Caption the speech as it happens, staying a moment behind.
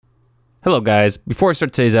Hello guys, before I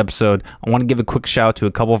start today's episode, I want to give a quick shout out to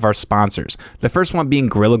a couple of our sponsors. The first one being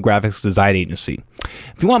Guerrilla Graphics Design Agency.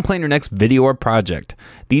 If you want to plan your next video or project,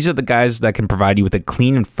 these are the guys that can provide you with a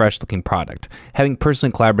clean and fresh looking product. Having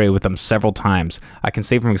personally collaborated with them several times, I can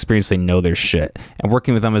say from experience they know their shit, and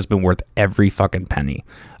working with them has been worth every fucking penny.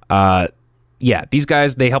 These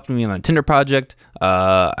guys, they helped me on a Tinder project.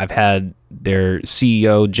 I've had their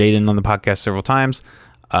CEO, Jaden, on the podcast several times.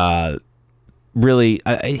 Really,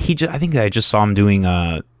 I think I just saw him doing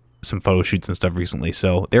some photo shoots and stuff recently.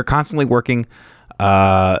 So they're constantly working.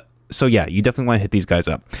 So yeah, you definitely want to hit these guys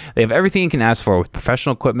up. They have everything you can ask for with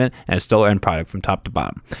professional equipment and a stellar end product from top to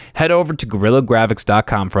bottom. Head over to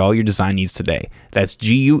GuerrillaGraphics.com for all your design needs today. That's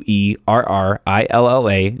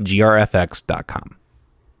GUERRILLAGRFX.com.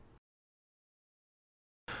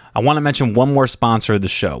 I want to mention one more sponsor of the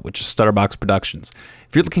show, which is Stutterbox Productions.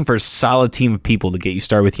 If you're looking for a solid team of people to get you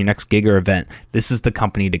started with your next gig or event, this is the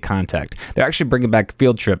company to contact. They're actually bringing back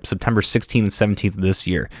Field Trip September 16th and 17th of this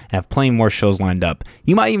year and have plenty more shows lined up.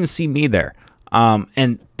 You might even see me there.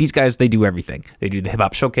 And these guys, they do everything. They do the Hip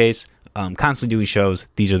Hop Showcase, constantly doing shows.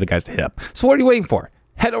 These are the guys to hit up. So what are you waiting for?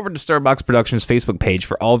 Head over to Stutterbox Productions' Facebook page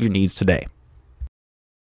for all of your needs today.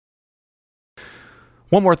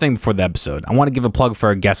 One more thing before the episode. I want to give a plug for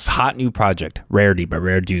our guest's hot new project, Rarity by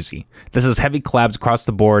Rare Doozy. This has heavy collabs across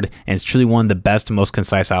the board, and it's truly one of the best and most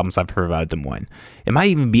concise albums I've heard out of Des Moines. It might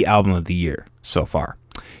even be album of the year so far.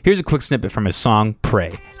 Here's a quick snippet from his song,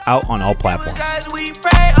 Pray, out on all platforms. We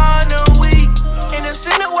pray on the week. In the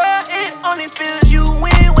center where it only feels you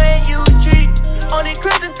win when you cheat. Only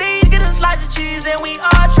Christian thieves get a slice of cheese and we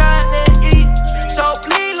all trying to eat. So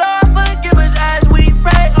please, Lord, forgive us as we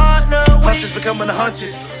pray on the week. Hunters becoming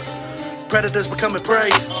hunted, predators becoming prey,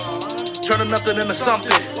 turning nothing into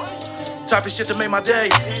something. Type of shit to make my day.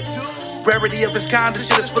 Rarity of its kind, this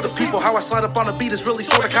shit is for the people. How I slide up on a beat is really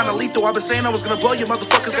sorta kinda lethal. I've been saying I was gonna blow you,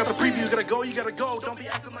 motherfuckers got the preview. You gotta go, don't be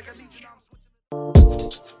acting like I need you now.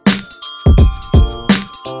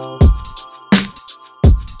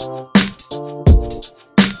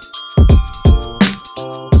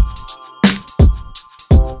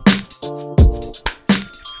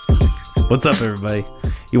 What's up, everybody?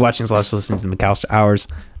 You're watching / listening to the McAllister Hours.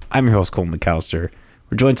 I'm your host, Cole McAllister.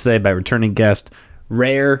 We're joined today by returning guest,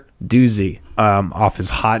 Rare Doozy, off his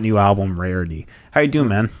hot new album, Rarity. How you doing,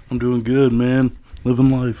 man? I'm doing good, man. Living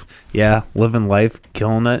life. Yeah, living life,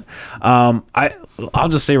 killing it. I'll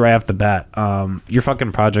just say right off the bat, your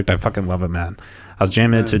fucking project, I fucking love it, man. I was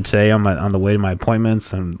jamming into it today on the way to my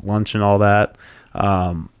appointments and lunch and all that.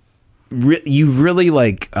 You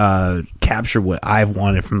really capture what I've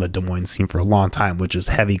wanted from the Des Moines scene for a long time, which is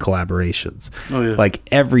heavy collaborations. Oh yeah. Like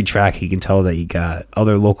every track, you can tell that you got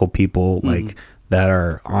other local people that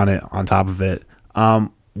are on it, on top of it.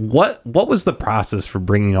 What was the process for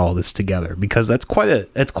bringing all this together? Because it's quite a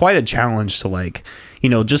challenge to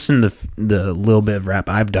just in the little bit of rap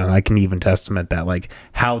I've done, I can even testament that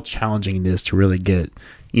how challenging it is to really get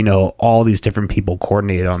all these different people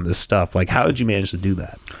coordinated on this stuff. Like, how did you manage to do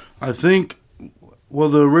that? I think,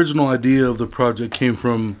 the original idea of the project came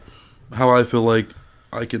from how I feel like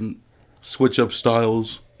I can switch up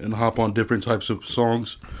styles and hop on different types of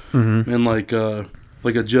songs and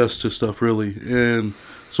adjust to stuff, really. And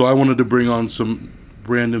so I wanted to bring on some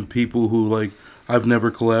random people who I've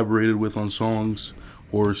never collaborated with on songs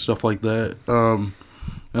or stuff like that.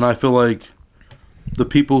 And I feel like the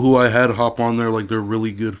people who I had hop on there, they're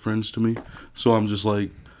really good friends to me. So I'm just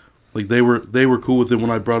they were cool with it when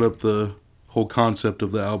I brought up the whole concept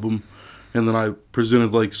of the album, and then I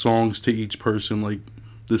presented songs to each person,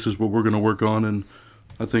 this is what we're gonna work on, and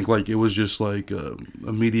I think it was just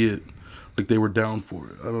immediate, they were down for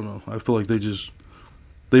it. I don't know. I feel like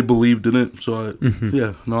they believed in it. So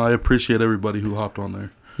I appreciate everybody who hopped on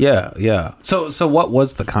there. Yeah. So what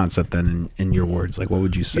was the concept then in your words? What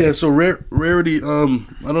would you say? Yeah. So Rarity. I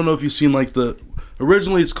don't know if you've seen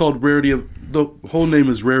originally it's called Rarity of. The whole name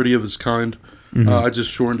is Rarity of Its Kind. I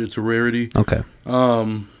just shortened it to Rarity. Okay.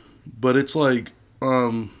 But it's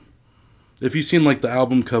if you've seen the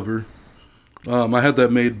album cover, I had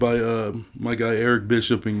that made by my guy Eric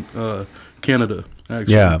Bishop in Canada.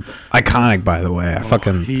 Actually. Yeah, iconic, by the way. I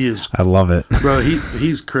love it, bro.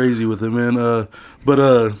 He's crazy with it, man.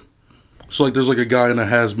 So there's a guy in a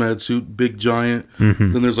hazmat suit, big giant.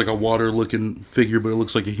 Then there's a water-looking figure, but it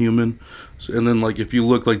looks like a human. And then if you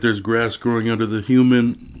look, there's grass growing under the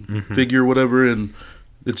human figure, whatever, and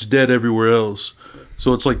it's dead everywhere else.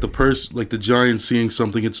 So it's the person, the giant seeing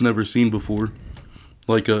something it's never seen before.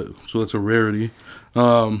 So that's a rarity.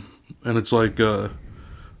 And it's like I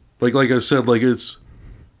said,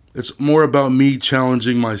 it's more about me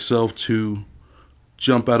challenging myself to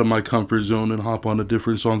jump out of my comfort zone and hop onto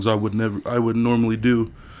different songs I would normally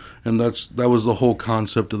do, and that was the whole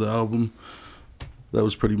concept of the album. That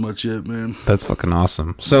was pretty much it, man. That's fucking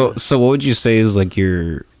awesome. So what would you say is like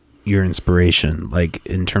your inspiration, like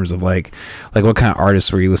in terms of like what kind of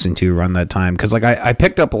artists were you listening to around that time? Because like I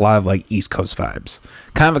picked up a lot of like East Coast vibes,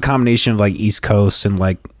 kind of a combination of like East Coast and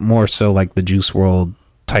like more so like the Juice WRLD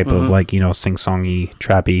type of like, you know, sing-songy,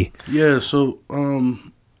 trappy. Yeah, so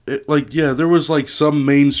there was like some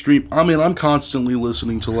mainstream. I mean, I'm constantly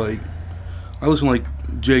listening to like, I listen to like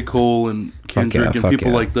J. Cole and Kendrick and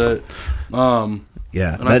people like that.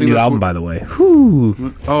 Yeah, that new album, by the way.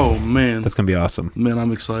 Whew. Oh man, that's gonna be awesome. Man,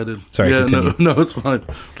 I'm excited. Sorry, yeah, continue. no, it's fine.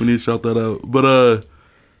 We need to shout that out. But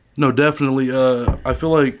no, definitely. I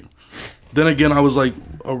feel like then again, I was like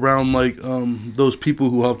around like those people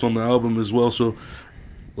who hopped on the album as well. So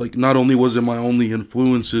like, not only was it my only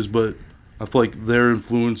influences, but I feel like their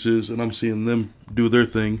influences, and I'm seeing them do their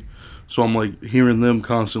thing. So I'm like hearing them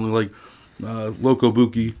constantly, like Loco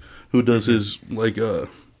Buki, who does his like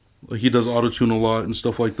he does autotune a lot and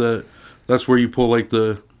stuff like that. That's where you pull like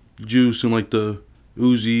the Juice and like the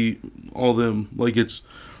Doozy, all them. Like it's,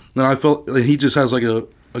 and I felt like he just has like a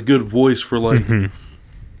good voice for like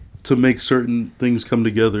to make certain things come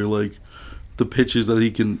together. Like the pitches that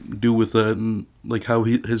he can do with that, and like how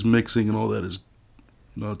his mixing and all that is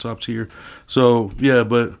top tier. So yeah,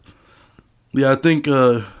 but yeah, I think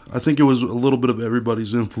it was a little bit of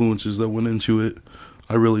everybody's influences that went into it.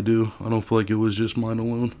 I really do. I don't feel like it was just mine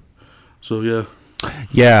alone. So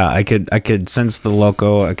yeah, I could sense the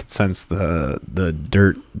Loco. I could sense the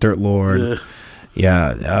Dirt Lord.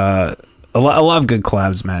 Yeah. A lot of good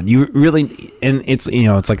collabs, man. You really, and it's, you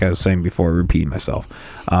know, it's like I was saying before, repeating myself,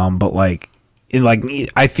 but like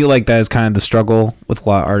I feel like that is kind of the struggle with a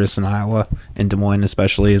lot of artists in Iowa and Des Moines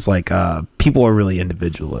especially, is like people are really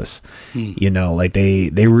individualists. You know, like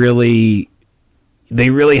they really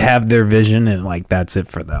have their vision, and like that's it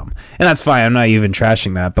for them, and that's fine. I'm not even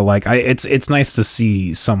trashing that, but like it's nice to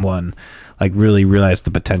see someone like really realize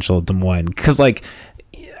the potential of Des Moines, because like,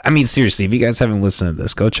 I mean, seriously, if you guys haven't listened to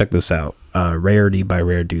this, go check this out. Rarity by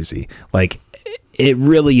Rare Doozy. Like, it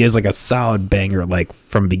really is like a solid banger, like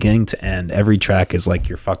from beginning to end. Every track is like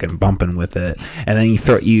you're fucking bumping with it, and then you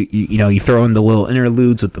throw you throw in the little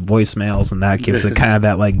interludes with the voicemails, and that gives it kind of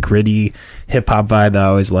that like gritty hip hop vibe that I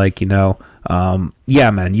always like. You know,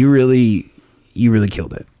 yeah, man, you really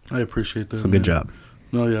killed it. I appreciate that. So good job.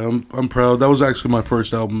 No, yeah, I'm proud. That was actually my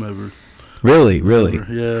first album ever. Really? Ever.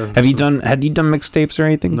 Yeah. Had you done mixtapes or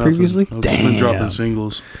anything previously? I've just been dropping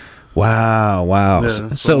singles. Wow.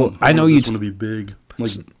 Yeah, so I know you want to be big,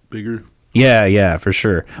 like bigger. Yeah, for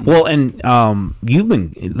sure. Well, and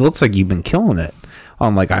it looks like you've been killing it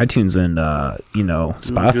on like iTunes and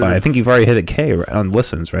Spotify. I think you've already hit a K on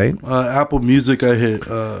listens, right? Apple Music, I hit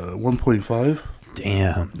 1.5.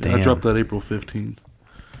 Damn. I dropped that April 15th.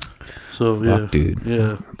 So yeah, dude.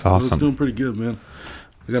 Yeah, that's awesome. It's doing pretty good, man.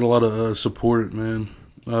 I got a lot of support, man.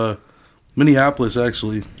 Minneapolis,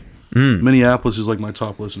 actually. Minneapolis is like my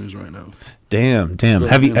top listeners right now. Damn.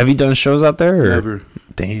 Have you done shows out there? Or? Never.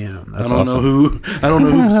 Damn, that's awesome. I don't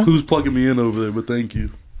know who's plugging me in over there, but thank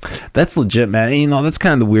you. That's legit, man. You know, that's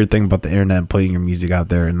kind of the weird thing about the internet, putting your music out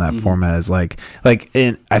there in that format, is like,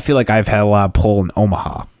 and I feel like I've had a lot of pull in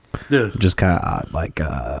Omaha. Yeah. Just kind of odd, like,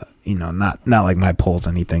 not like my pull's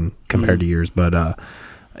anything compared to yours, but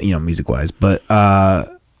music wise, but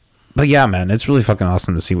yeah, man, it's really fucking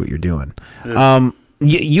awesome to see what you're doing. Yeah.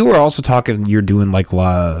 You were also talking, you're doing like a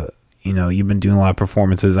lot, you've been doing a lot of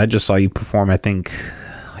performances. I just saw you perform, I think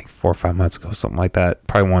like 4 or 5 months ago, something like that.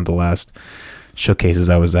 Probably one of the last showcases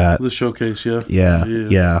I was at. The showcase, yeah.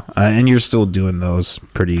 Yeah. And you're still doing those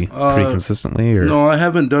pretty consistently, or? No, I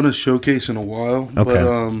haven't done a showcase in a while. Okay.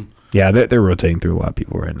 But yeah, they're rotating through a lot of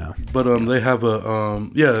people right now. But they have a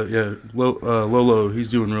Lolo. He's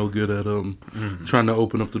doing real good at trying to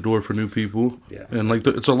open up the door for new people. Yeah. And like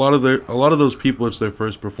it's a lot of those people. It's their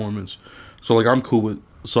first performance. So like I'm cool with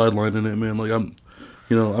sidelining it, man. Like I'm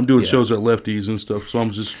doing shows at Lefties and stuff. So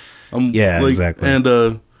exactly. And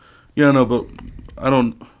but I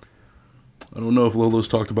don't know if Lolo's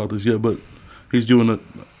talked about this yet, but he's doing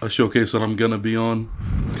a showcase that I'm gonna be on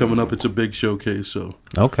coming up. It's a big showcase, so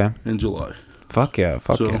okay, in July. Fuck yeah.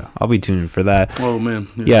 I'll be tuning for that. Oh man,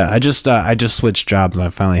 yeah. I just switched jobs and I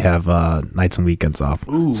finally have nights and weekends off.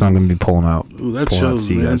 Ooh. So I'm gonna be pulling out. Ooh, that shows,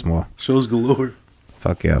 see man. you guys more. Shows galore.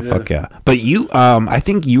 Fuck yeah. But you, I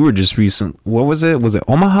think you were just recent. What was it? Was it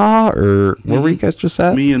Omaha or where were you guys just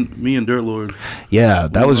at? Me and Dirt Lord. Yeah,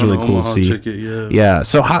 that was really cool to see. Ticket, yeah. Yeah.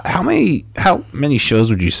 So how many shows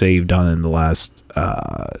would you say you've done in the last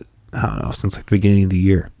I don't know, since like the beginning of the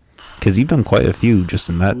year? Because you've done quite a few just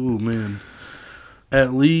in that. Oh man,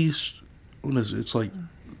 at least what is it? It's like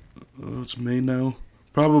it's May now.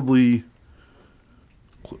 Probably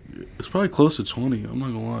it's probably close to 20. I'm not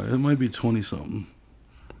gonna lie, it might be 20 something.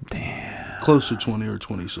 Damn, close to 20 or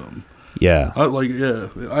 20 something. Yeah,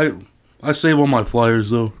 I save all my flyers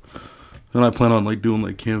though, and I plan on like doing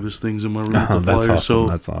like canvas things in my room. oh, with the that's flyers, awesome. So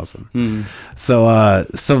That's awesome.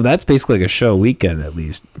 So that's basically like a show weekend at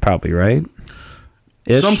least, probably, right?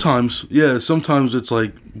 Ish? sometimes, yeah. Sometimes it's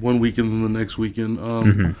like one weekend and the next weekend.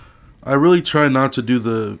 I really try not to do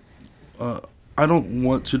the. I don't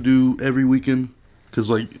want to do every weekend because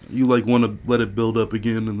like you like want to let it build up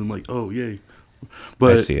again and then like oh yay.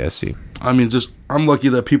 But I see. I mean, just I'm lucky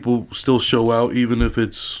that people still show out even if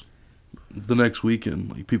it's the next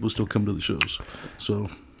weekend. Like people still come to the shows. So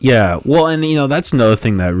Yeah, well, and that's another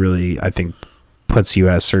thing that really I think puts you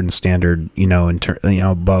at a certain standard,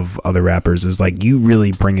 above other rappers is like you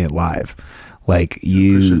really bring it live. Like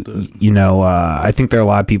I think there are a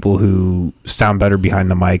lot of people who sound better behind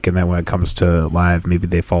the mic, and then when it comes to live, maybe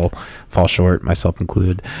they fall short, myself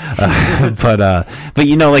included. But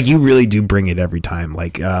like you really do bring it every time.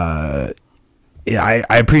 Like I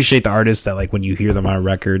appreciate the artists that like when you hear them on a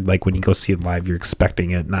record, like when you go see it live, you're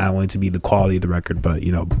expecting it not only to be the quality of the record, but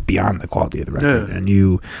beyond the quality of the record, and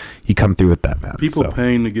you come through with that, man. People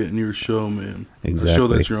paying to get in your show, man. Exactly. The show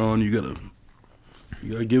that you're on, you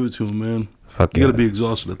gotta give it to them, man. Fuck you yeah. gotta be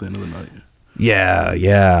exhausted at the end of the night.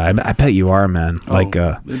 Yeah. I bet you are, man.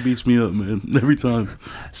 It beats me up, man, every time.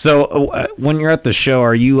 So when you're at the show,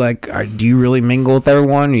 are you do you really mingle with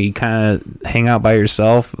everyone? Or you kind of hang out by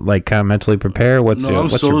yourself, like kind of mentally prepare? What's I'm your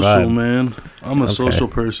social, vibe? Man. I'm a social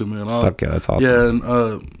person, man. Okay, that's awesome. Yeah,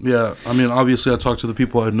 and I mean, obviously, I talk to the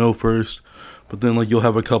people I know first, but then like you'll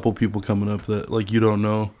have a couple people coming up that like you don't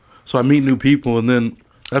know. So I meet new people, and then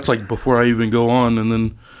that's like before I even go on, and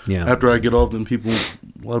then after I get off, then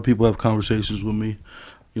a lot of people have conversations with me.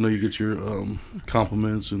 You get your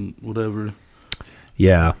compliments and whatever.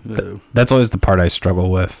 Yeah. That's always the part I struggle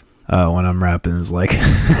with when I'm rapping is like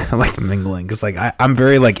like mingling, because like I'm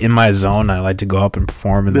very like in my zone. I like to go up and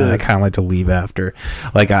perform, and then I kind of like to leave after.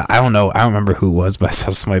 Like I don't know, I don't remember who it was, but I saw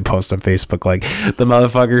somebody post on Facebook like the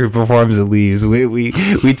motherfucker who performs and leaves. We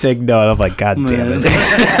take note. I'm like, God damn it.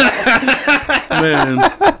 Man,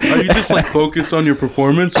 are you just like focused on your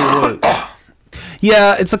performance or what?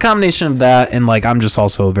 Yeah, it's a combination of that, and like I'm just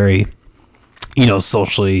also a very,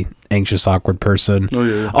 socially anxious, awkward person. Oh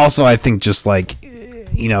yeah. Also, I think just like,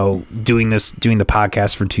 doing the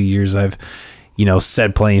podcast for 2 years, I've,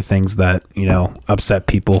 said plenty of things that upset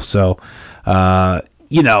people. So, and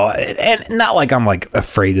not like I'm like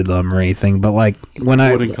afraid of them or anything, but like when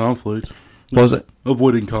avoiding conflict. What was it?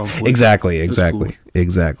 Avoiding conflict.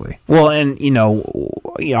 Exactly. Well, and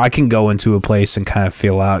I can go into a place and kind of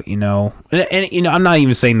feel out, and I'm not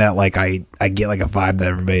even saying that like I get like a vibe that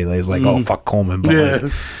everybody is like, oh fuck Coleman, but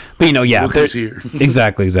Look who's here.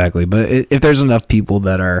 exactly. But if there's enough people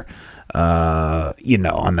that are,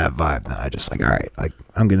 on that vibe, then I just like, all right, like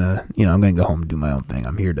I'm gonna go home and do my own thing.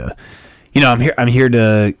 I'm here to, I'm here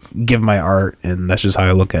to give my art, and that's just how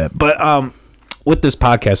I look at it. But with this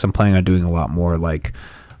podcast, I'm planning on doing a lot more like,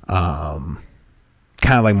 kind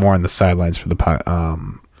of like more on the sidelines for the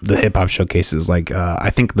hip hop showcases. Like, I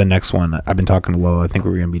think the next one, I've been talking to Lo, I think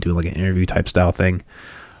we're gonna be doing like an interview type style thing,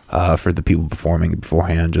 for the people performing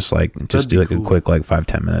beforehand. Just do like cool. A quick like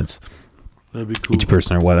 5-10 minutes. That'd be cool. Each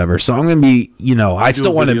person or whatever. So I'm gonna be, I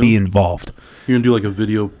still want to be involved. You're gonna do like a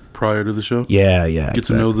video prior to the show? Yeah. Get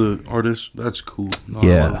to know the artist. That's cool. No,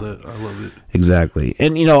 yeah. I love that. I love it. Exactly.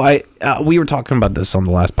 And we were talking about this on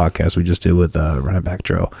the last podcast we just did with Run It Back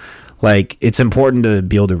Dro. Like, it's important to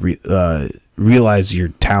be able to realize your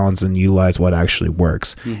talents and utilize what actually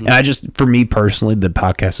works. Mm-hmm. And for me personally, the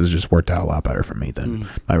podcast has just worked out a lot better for me than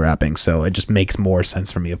my rapping. So it just makes more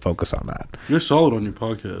sense for me to focus on that. You're solid on your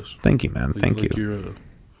podcast. Thank you, man. Thank you.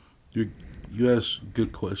 You ask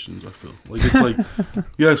good questions, I feel. Like, it's like,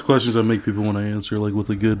 you ask questions that make people want to answer, like, with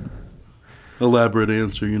a good, elaborate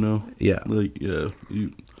answer, Yeah. Like, yeah.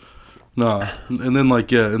 And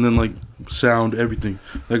then, sound, everything.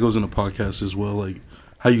 That goes in a podcast as well. Like,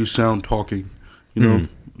 how you sound talking, I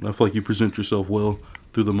feel like you present yourself well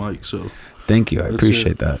through the mic, so. Thank you. I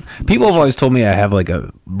appreciate that. People have always told me I have, like,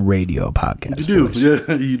 a radio podcast. You do. voice.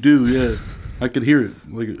 Yeah, you do, yeah. I could hear it.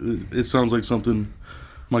 Like, it sounds like something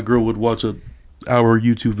my girl would watch an hour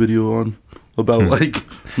YouTube video on about like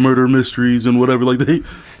murder mysteries and whatever. Like Do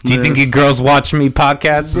you think you girls watch me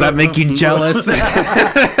podcasts? Does that make you jealous?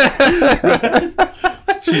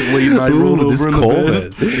 She's late night rolled over in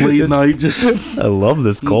the bed. Late night, just I love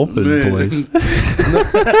this Colpin voice.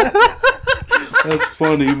 That's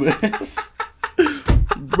funny, man.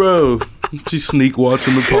 Bro, she's sneak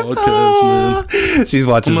watching the podcast, man. She's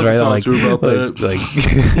watching I'm right gonna now, talk to her about that. like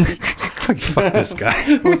fuck this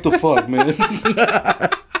guy. What the fuck, man?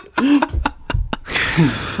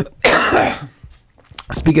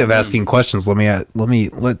 Speaking of asking questions,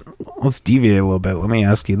 let's deviate a little bit. Let me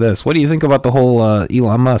ask you this: what do you think about the whole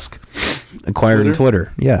Elon Musk acquiring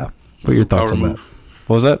Twitter? Yeah, what are your thoughts on that?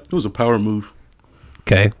 What was that? It was a power move.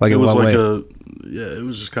 Okay, like it was like way? it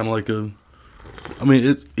was just kind of like a. I mean,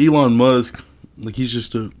 it's Elon Musk. Like he's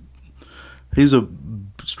a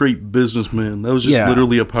straight businessman. That was just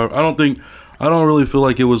literally a power. I don't really feel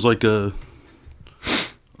like it was like a.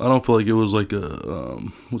 I don't feel like it was like a.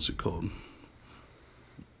 What's it called?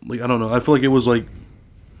 Like, I don't know. I feel like it was like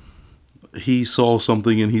he saw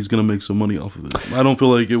something and he's gonna make some money off of it. I don't feel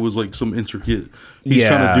like it was like some intricate. He's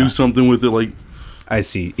trying to do something with it. Like, I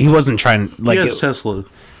see. He wasn't trying. Like, he has Tesla.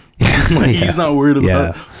 Like, he's not worried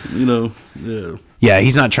about. Yeah,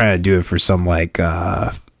 he's not trying to do it for some like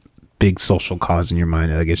big social cause in your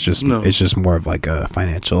mind. Like, it's just more of like a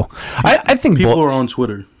financial. I think people are on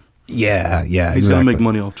Twitter. Yeah, he's gonna make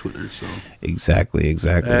money off Twitter. So exactly.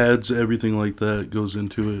 Ads, everything like that goes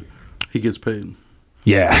into it. He gets paid.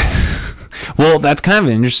 Yeah. Well, that's kind of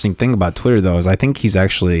an interesting thing about Twitter, though, is I think he's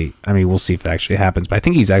actually. I mean, we'll see if it actually happens, but I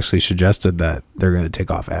think he's actually suggested that they're going to take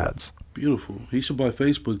off ads. Beautiful. He should buy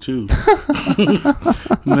Facebook too.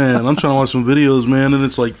 Man, I'm trying to watch some videos, man, and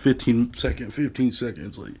it's like 15 seconds.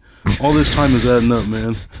 Like, all this time is adding up,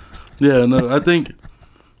 man. Yeah, no, I think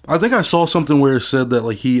I saw something where it said that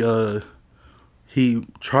like he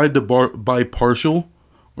tried to buy partial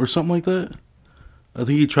or something like that. I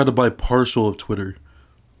think he tried to buy partial of Twitter,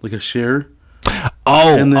 like a share.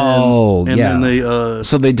 Then they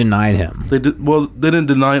so they denied him. They didn't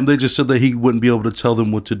deny him. They just said that he wouldn't be able to tell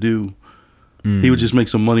them what to do. He would just make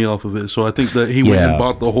some money off of it. So I think that he went and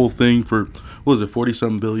bought the whole thing for, what was it,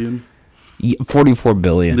 47 billion? 44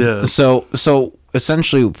 billion. Yeah. So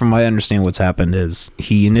essentially, from my understanding, what's happened is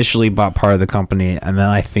he initially bought part of the company, and then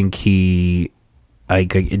I think it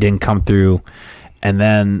didn't come through, and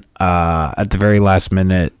then at the very last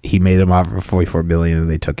minute, he made them offer for 44 billion,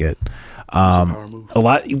 and they took it. The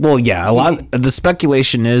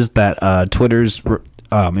speculation is that Twitter's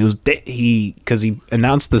because he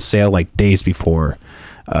announced the sale like days before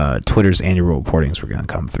Twitter's annual reportings were going to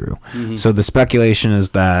come through. Mm-hmm. So the speculation is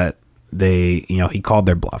that he called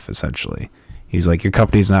their bluff essentially. He's like, your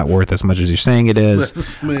company's not worth as much as you're saying it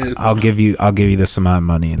is. I'll give you this amount of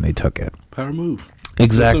money, and they took it. Power move.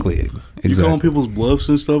 Exactly. You calling people's bluffs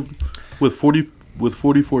and stuff with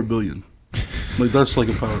 44 billion. Like, that's like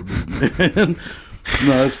a power move, man.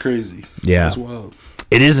 No, that's crazy. Yeah. That's wild.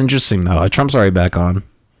 It is interesting, though. Trump's already back on.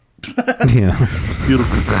 Yeah.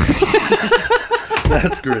 Beautiful.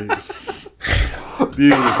 That's great.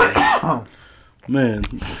 Beautiful. Man.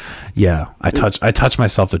 Yeah. I touch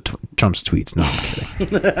myself to Trump's tweets. No,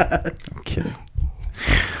 I'm kidding.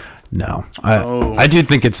 No. I do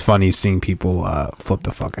think it's funny seeing people flip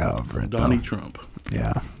the fuck out over it. Donnie Trump.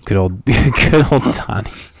 Yeah. Good old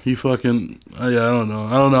Donnie. He fucking, I don't know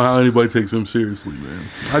how anybody takes him seriously, man.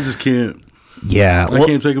 I just can't. Yeah. I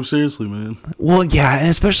can't take him seriously, man. Well, yeah, and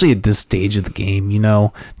especially at this stage of the game,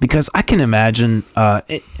 because I can imagine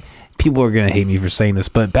people are going to hate me for saying this,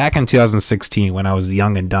 but back in 2016 when I was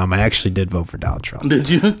young and dumb, I actually did vote for Donald Trump. Did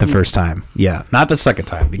you? The first time. Yeah. Not the second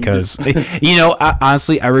time because,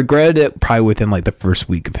 honestly, I regretted it probably within like the first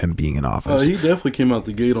week of him being in office. He definitely came out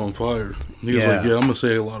the gate on fire. He was like, I'm going to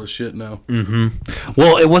say a lot of shit now. Mm-hmm.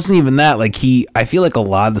 Well, it wasn't even that. Like, I feel like a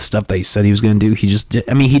lot of the stuff that he said he was going to do, he just did.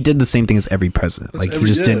 I mean, he did the same thing as every president. Like, he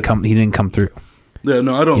just didn't come through. Yeah,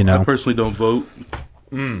 no, I don't. I personally don't vote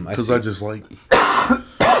because I just like...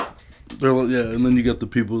 They're like, and then you got the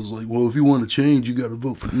people who's like, well, if you want to change, you got to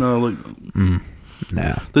vote for. No, like,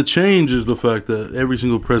 nah. The change is the fact that every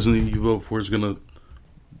single president you vote for is gonna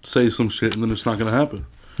say some shit, and then it's not gonna happen.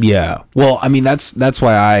 Yeah. Well, I mean, that's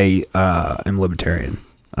why I am libertarian.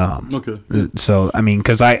 Okay. So I mean,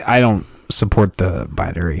 because I don't support the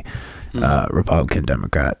binary Republican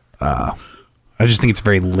Democrat. I just think it's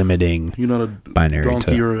very limiting. You're not a binary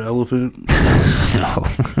donkey or an elephant.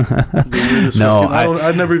 No,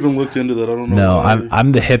 I never even looked into that. I don't know. No,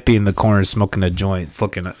 I'm the hippie in the corner smoking a joint,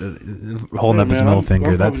 holding up his middle finger.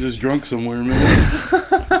 I'm probably just drunk somewhere, man.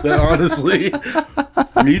 Honestly,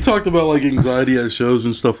 I mean, you talked about like anxiety at shows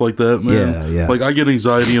and stuff like that, man. Yeah. Like I get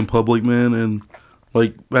anxiety in public, man, and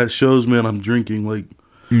like at shows, man, I'm drinking like.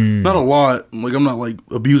 Not a lot. Like, I'm not, like,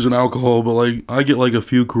 abusing alcohol, but, like, I get, like, a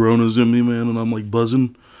few Coronas in me, man, and I'm, like,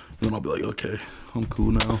 buzzing. And then I'll be like, okay, I'm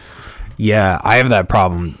cool now. Yeah, I have that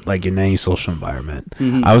problem like in any social environment.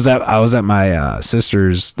 Mm-hmm. I was at my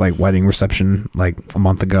sister's like wedding reception like a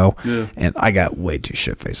month ago, and I got way too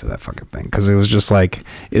shit faced at that fucking thing because it was just like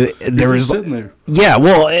there was sitting there. Yeah,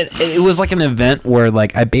 well, it was like an event where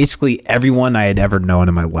like I basically everyone I had ever known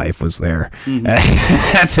in my life was there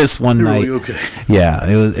at this one night. Really? Okay. Yeah,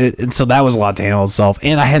 and so that was a lot to handle itself,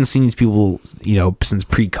 and I hadn't seen these people, since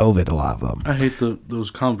pre-COVID. A lot of them. I hate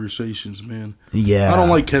those conversations, man. Yeah, I don't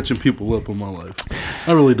like catching people up on my life.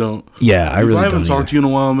 I really don't. Yeah, I really. I haven't don't talked to you in a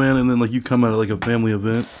while, man, and then like you come at like a family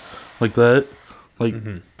event like that, like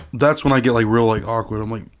that's when I get like real like awkward.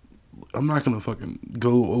 I'm like, I'm not gonna fucking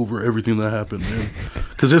go over everything that happened, man,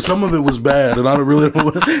 because some of it was bad, and I really don't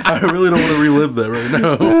want to relive that right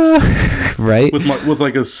now. Right? With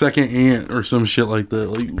like a second aunt or some shit like that.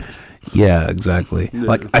 Like, yeah, exactly. Yeah.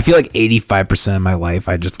 Like I feel like 85% of my life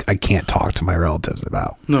I can't talk to my relatives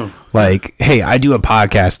about. No. Like, hey, I do a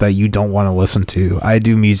podcast that you don't want to listen to. I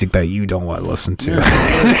do music that you don't want to listen to.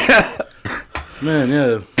 Man,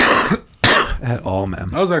 yeah. At all, man.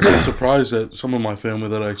 I was actually surprised at some of my family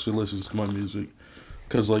that actually listens to my music,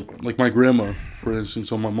 because like my grandma, for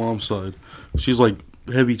instance, on my mom's side, she's like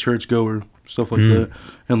heavy church goer, stuff like that,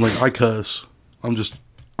 and like I cuss.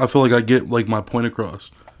 I feel like I get like my point across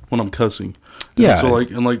when I'm cussing. Yeah.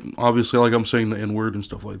 And so obviously like I'm saying the N-word and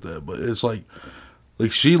stuff like that, but it's like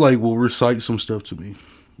she like will recite some stuff to me.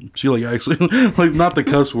 She like actually like not the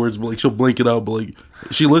cuss words, but like she'll blank it out, but like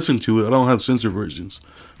she listened to it. I don't have censor versions.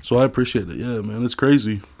 So I appreciate it. Yeah, man, it's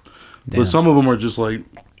crazy. Damn. But some of them are just like,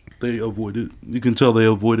 they avoid it. You can tell they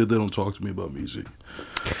avoid it. They don't talk to me about music.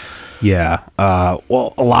 Yeah.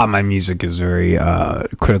 Well, a lot of my music is very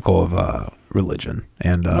critical of religion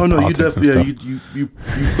and oh no, you definitely you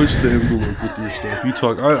push the envelope with your stuff. You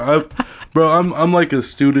talk. I'm like a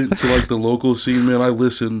student to like the local scene, man. I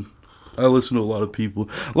listen to a lot of people.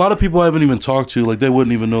 A lot of people I haven't even talked to. Like they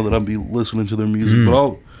wouldn't even know that I'd be listening to their music.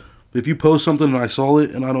 But if you post something and I saw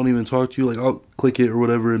it and I don't even talk to you, like I'll click it or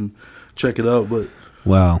whatever and check it out. But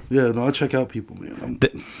wow, yeah, no, I check out people, man.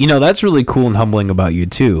 That's really cool and humbling about you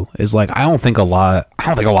too. Is like I don't think a lot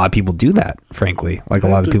of people do that. Frankly, like a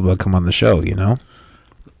lot of people that come on the show, I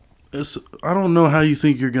don't know how you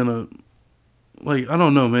think you're gonna. Like I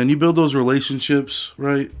don't know, man. You build those relationships,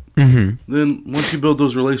 right? Mm-hmm. Then once you build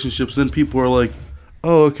those relationships, then people are like,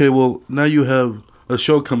 "Oh, okay. Well, now you have a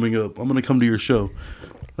show coming up. I'm gonna come to your show."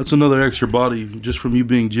 That's another extra body just from you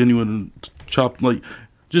being genuine and like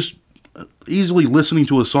just easily listening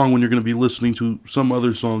to a song when you're going to be listening to some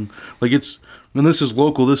other song. Like and this is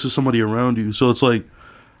local, this is somebody around you. So it's like,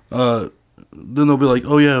 then they'll be like,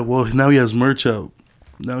 oh yeah, well now he has merch out.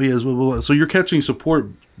 Now he has blah, blah, blah. So you're catching support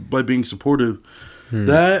by being supportive.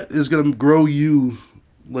 That is going to grow you.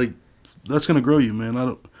 Like, that's going to grow you, man.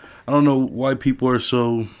 I don't know why people are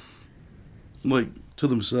so like to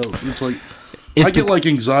themselves. It's like, I get like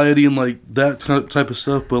anxiety and like that type of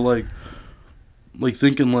stuff, but like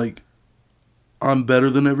thinking like I'm better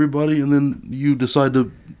than everybody, and then you decide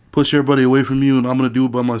to push everybody away from you, and I'm gonna do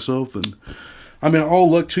it by myself. And I mean, all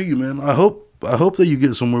luck to you, man. I hope that you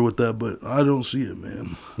get somewhere with that, but I don't see it,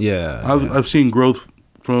 man. Yeah, I've seen growth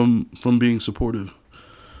from being supportive.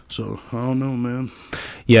 So I don't know, man.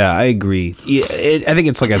 Yeah, I agree. Yeah, I think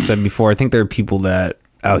it's like I said before. I think there are people that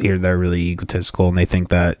out here that are really egotistical and they think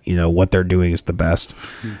that what they're doing is the best,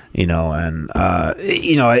 and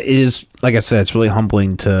it is, like I said, it's really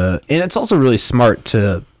humbling and it's also really smart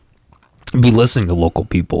to be listening to local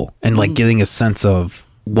people and like getting a sense of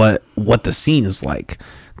what the scene is like,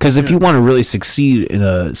 because if you want to really succeed in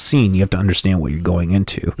a scene, you have to understand what you're going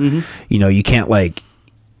into.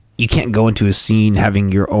 You can't go into a scene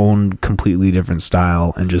having your own completely different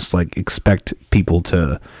style and just like expect people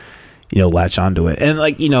to latch onto it. And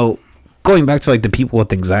like, going back to like the people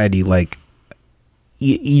with anxiety, like,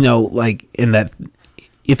 like in that,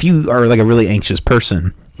 if you are like a really anxious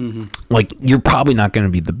person, like you're probably not going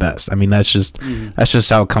to be the best. I mean, that's just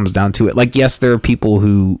how it comes down to it. Like, yes, there are people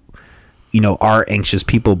who, are anxious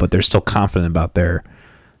people, but they're still confident about their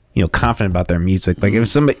music. Like if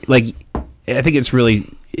somebody, like, I think it's really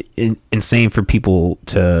insane for people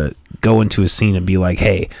to go into a scene and be like,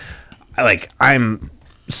 hey, like I'm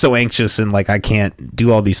so anxious and like I can't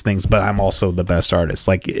do all these things, but I'm also the best artist.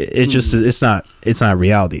 Like it's not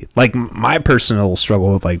reality. Like my personal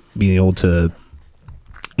struggle with like being able to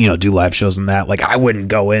do live shows and that, like I wouldn't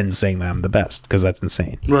go in saying that I'm the best, because that's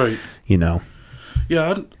insane, right? Yeah,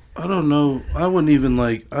 I don't know. I wouldn't even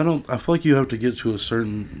I feel like you have to get to a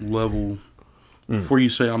certain level before you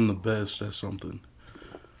say I'm the best at something.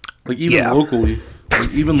 Like locally,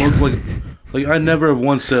 like I never have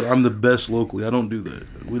once said I'm the best locally. I don't do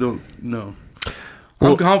that. We don't. No.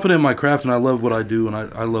 I'm confident in my craft, and I love what I do, and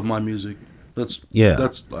I love my music.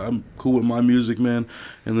 I'm cool with my music, man.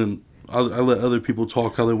 And then I let other people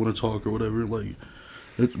talk how they want to talk or whatever. Like,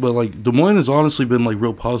 but like Des Moines has honestly been like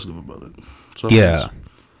real positive about it. So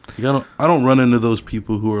I don't run into those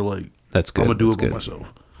people who are like, that's good. I'm gonna do it by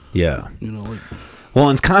myself. Yeah, like. Well,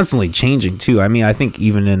 and it's constantly changing too. I mean, I think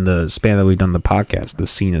even in the span that we've done the podcast, the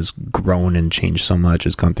scene has grown and changed so much.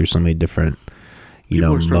 It's gone through so many different,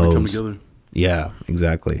 people are starting modes. to come together. Yeah,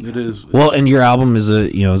 exactly. It is. Well, and your album is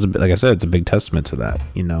like I said, it's a big testament to that.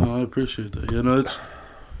 No, I appreciate that.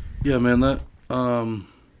 Man. That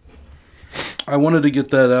I wanted to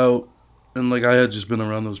get that out, and like I had just been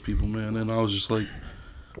around those people, man, and I was just like,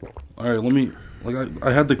 all right, let me. Like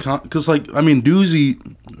I had the because Doozy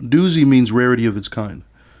means rarity of its kind.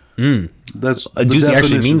 That's Doozy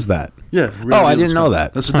actually means that. Yeah. Oh, I didn't know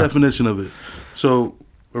that. That's the definition of it. So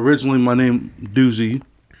originally my name Doozy,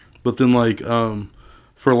 but then like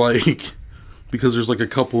for like because there's like a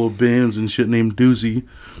couple of bands and shit named Doozy,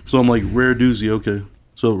 so I'm like Rare Doozy. Okay,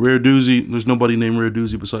 so Rare Doozy. There's nobody named Rare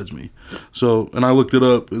Doozy besides me. So and I looked it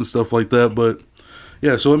up and stuff like that, but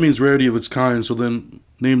yeah, so it means rarity of its kind. So then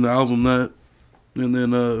name the album that. And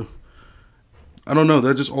then, I don't know,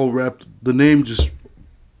 that just all wrapped, the name just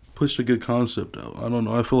pushed a good concept out. I don't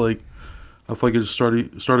know, I feel like it just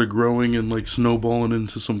started growing and like snowballing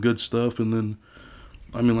into some good stuff. And then,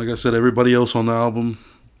 I mean, like I said, everybody else on the album,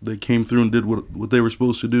 they came through and did what they were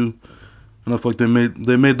supposed to do. And I feel like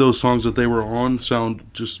they made those songs that they were on sound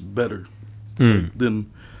just better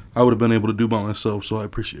than I would have been able to do by myself. So I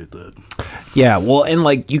appreciate that. Yeah, well, and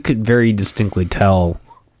like you could very distinctly tell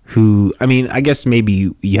who, I mean, I guess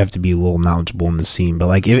maybe you have to be a little knowledgeable in the scene, but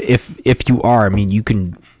like if you are, I mean, you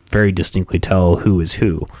can very distinctly tell who is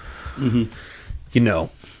who. And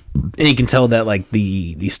you can tell that like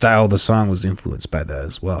the style of the song was influenced by that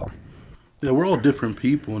as well. Yeah, we're all different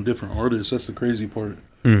people and different artists. That's the crazy part.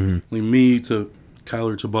 Like me to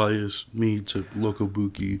Kyler Tobias, me to Loco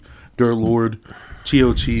Buki, Dirt Lord,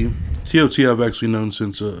 T.O.T. T.O.T. I've actually known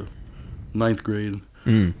since 9th grade.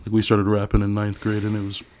 Like we started rapping in 9th grade, and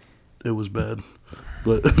it was bad.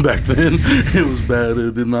 But back then, it was bad.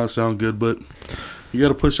 It did not sound good. But you got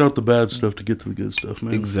to push out the bad stuff to get to the good stuff,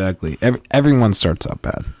 man. Exactly. Everyone starts out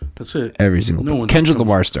bad. That's it. Every single one. Kendrick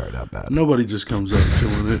Lamar started out bad. Nobody just comes out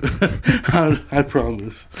killing it. I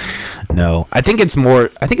promise. No, I think it's more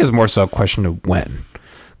so a question of when.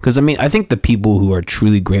 Because I mean, I think the people who are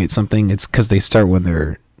truly great at something, it's because they start when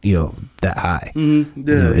they're that high. Itty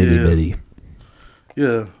bitty.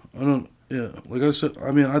 Yeah, I don't. Yeah, like I said,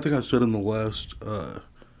 I mean, I think I said in the last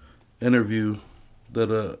interview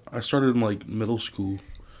that I started in like middle school.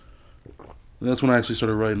 And that's when I actually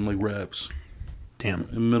started writing like raps. Damn.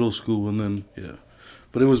 In middle school, and then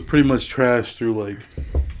but it was pretty much trash through like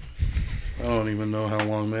I don't even know how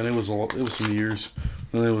long, man. It was some years,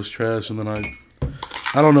 and it was trash, and then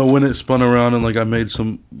I don't know when it spun around and like I made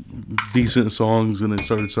some decent songs and it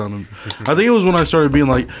started sounding. I think it was when I started being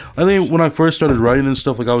like, I think when I first started writing and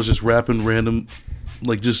stuff, like I was just rapping random,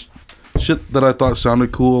 like just shit that I thought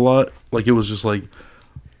sounded cool a lot. Like it was just like,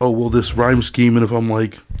 oh well, this rhyme scheme, and if I'm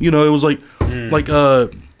like, it was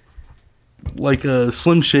like a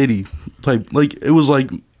Slim Shady type. Like it was like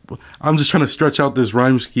I'm just trying to stretch out this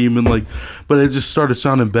rhyme scheme and like, but it just started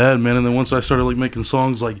sounding bad, man. And then once I started like making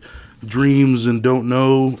songs like Dreams and Don't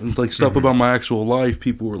Know and like stuff about my actual life,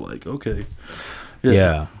 people were like, okay,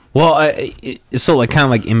 yeah. Well, so like kind of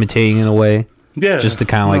like imitating in a way, just to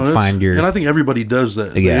kind of like find your. And I think everybody does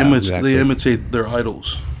that. They imitate their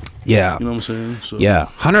idols. Yeah, you know what I'm saying. So. Yeah,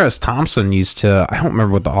 Hunter S. Thompson used to. I don't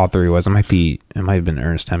remember what the author he was. It might have been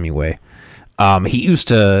Ernest Hemingway. He used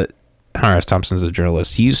to. Hunter S. Thompson's a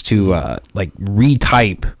journalist. He used to like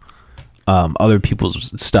retype other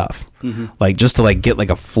people's stuff, like just to like get like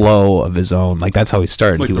a flow of his own. Like that's how he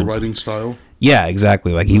started. Like he the writing style. Yeah,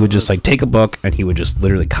 exactly. Like he would just like take a book and he would just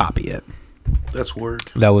literally copy it. That's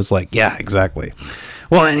work. That was like, yeah, exactly.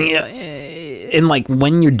 Well, and like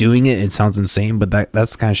when you're doing it, it sounds insane, but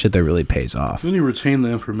that's the kind of shit that really pays off. Then you retain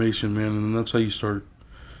the information, man, and that's how you start.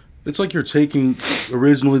 It's like you're taking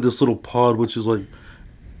originally this little pod, which is like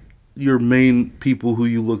your main people who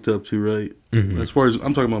you looked up to, right? As far as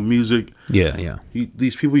I'm talking about music, yeah.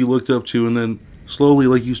 These people you looked up to, and then slowly,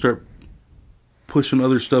 like you start pushing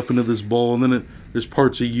other stuff into this ball, and then there's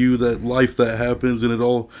parts of you, that life that happens, and it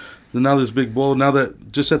all. And now this big ball. Now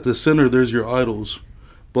that just at the center, there's your idols,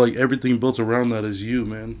 but like everything built around that is you,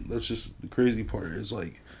 man. That's just the crazy part. Is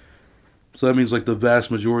like, so that means like the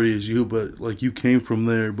vast majority is you, but like you came from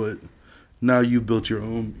there, but now you built your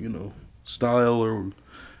own, style or,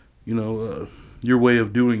 your way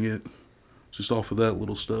of doing it. Just off of that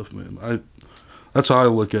little stuff, man. that's how I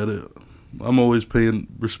look at it. I'm always paying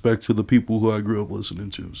respect to the people who I grew up listening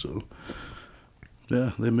to. So,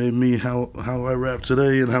 yeah, they made me how I rap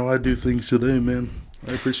today and how I do things today, man.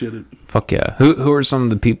 I appreciate it. Fuck yeah. Who are some of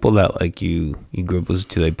the people that like you grew up listening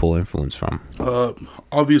to, they pull influence from?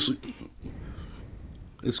 Obviously,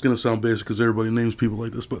 it's gonna sound basic because everybody names people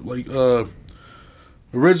like this, but like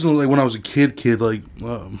originally, like when I was a kid, like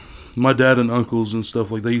my dad and uncles and stuff,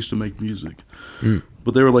 like they used to make music,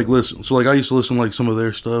 but they were like listen. So like I used to listen to like some of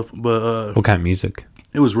their stuff, but what kind of music?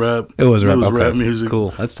 It was rap. It was rap. Okay. Rap music. Cool.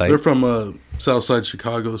 That's tight. They're from Southside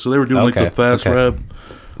Chicago, so they were doing like the fast rap.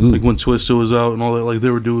 Ooh. Like when Twista was out and all that, like they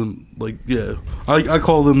were doing like I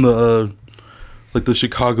call them the like the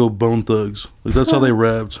Chicago Bone Thugs. Like that's how they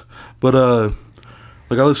rapped. But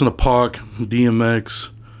like I listen to Pac, DMX,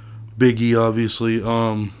 Biggie, obviously,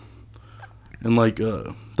 and like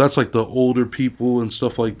that's like the older people and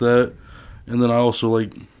stuff like that. And then I also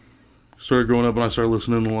like started growing up and I started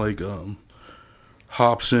listening to like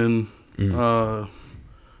Hobson,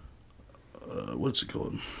 what's it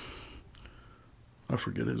called? I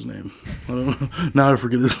forget his name. I don't know. Now I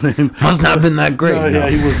forget his name. Must not have been that great. No, yeah,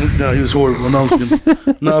 he wasn't. No, he was horrible. No, I was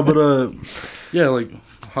kidding. No, but yeah, like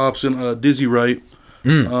Hobson, Dizzy Wright.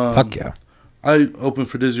 Fuck yeah. I opened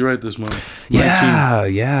for Dizzy Wright this month. Yeah,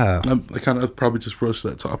 yeah. I kind of probably just rushed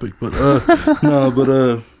that topic, but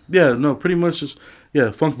yeah, no, pretty much just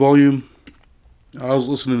Funk Volume. I was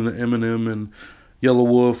listening to Eminem and Yellow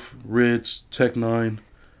Wolf, Ritz, Tech Nine,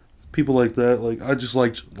 people like that. Like I just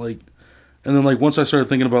liked like. And then, like, once I started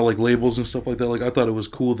thinking about, like, labels and stuff like that, like, I thought it was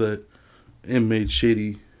cool that M made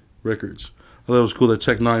shady records. I thought it was cool that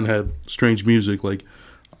Tech Nine had strange music. Like,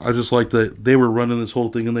 I just liked that they were running this whole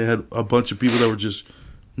thing and they had a bunch of people that were just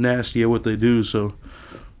nasty at what they do. So,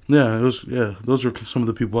 yeah, those are some of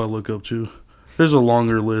the people I look up to. There's a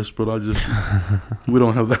longer list, but we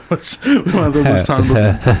don't have that much time for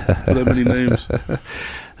that many names.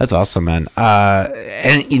 That's awesome, man.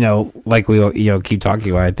 And like we keep talking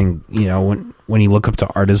about, I think when you look up to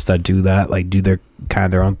artists that do that, like do their kind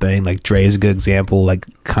of their own thing. Like Dre is a good example, like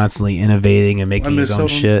constantly innovating and making his own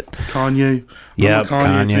shit. Kanye, yeah,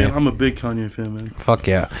 Kanye fan. I'm a big Kanye fan, man. Fuck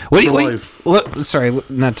yeah. Sorry,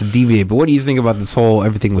 not to deviate, but what do you think about this whole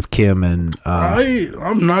everything with Kim and?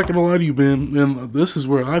 I'm not gonna lie to you, man. And this is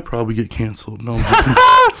where I probably get canceled. No, I'm joking.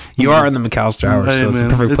 You are in the McAllister Hour, so it's the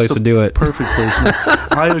perfect place to do it. Perfect place. Man.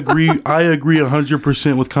 I agree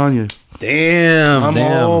 100% with Kanye. Damn, I'm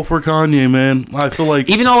all for Kanye, man. I feel like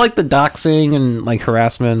even all like the doxing and like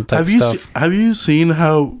harassment type stuff. Have you seen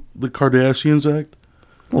how the Kardashians act?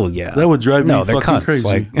 Well, yeah, that would drive me fucking cunts, crazy.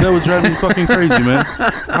 Like. That would drive me fucking crazy, man.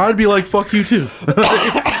 I'd be like, fuck you too.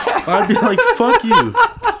 I'd be like, fuck you,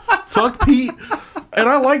 fuck Pete. And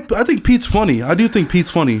I think Pete's funny. I do think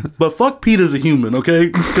Pete's funny, but fuck Pete as a human, okay?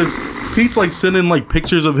 Because Pete's like sending like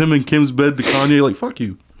pictures of him in Kim's bed to Kanye. Like, fuck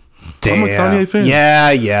you. Damn. I'm a Kanye fan.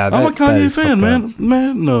 Yeah. I'm a Kanye fan, man.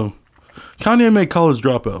 Man, no. Kanye made College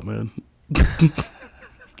Dropout, man.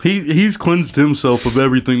 He's cleansed himself of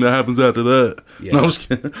everything that happens after that. Yeah. No, I'm just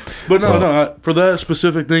kidding. But for that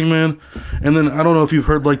specific thing, man. And then I don't know if you've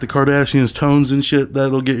heard like the Kardashians' tones and shit.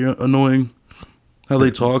 That'll get you annoying. How they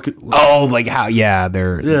talk. Oh, like how? Yeah,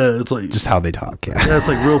 it's like just how they talk. Yeah, it's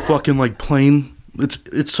like real fucking like plain.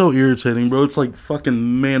 It's so irritating, bro. It's like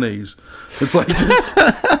fucking mayonnaise. It's like just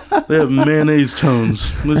they have mayonnaise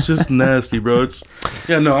tones. It's just nasty, bro.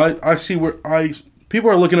 I see where people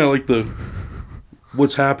are looking at like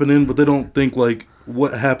what's happening, but they don't think like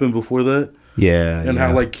what happened before that. Yeah, and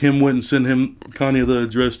how like Kim went and sent Kanye the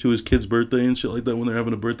address to his kid's birthday and shit like that when they're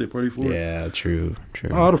having a birthday party for it. Yeah, true.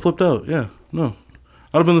 Oh, I'd have flipped out. Yeah, no.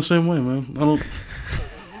 I'd have been the same way, man. I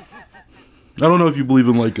don't know if you believe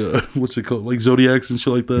in like what's it called, like zodiacs and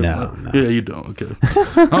shit like that. No. Yeah, you don't. Okay.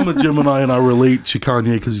 I'm a Gemini and I relate to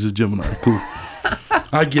Kanye because he's a Gemini. Cool.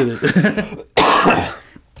 I get it. I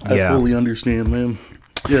fully understand, man.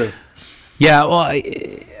 Yeah. Yeah. Well,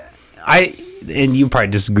 I and you probably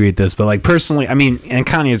disagree with this, but like personally, I mean, and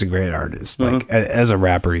Kanye is a great artist. Like as a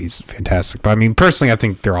rapper, he's fantastic. But I mean, personally, I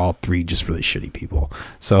think they're all three just really shitty people.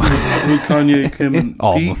 So Kanye, Kim, and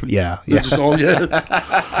all Pete? of them. Yeah. Just all, yeah.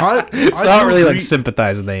 I don't really like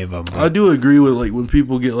sympathize with any of them. But. I do agree with like when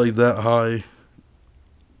people get like that high,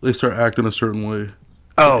 they start acting a certain way.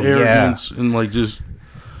 Oh, arrogance and like just.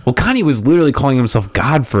 Well, Kanye was literally calling himself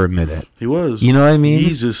God for a minute. He was. You know what I mean?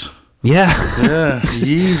 Jesus. Yeah.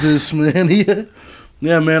 Jesus, man.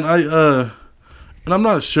 Yeah, man. And I'm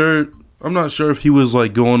not sure if he was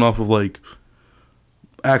like going off of like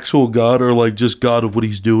actual God or like just God of what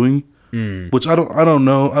he's doing. Which I don't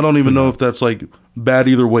know. I don't even know if that's like bad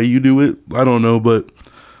either way you do it. I don't know, but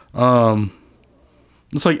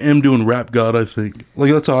It's like M doing Rap God, I think.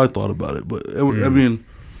 Like, that's how I thought about it. But, I mean,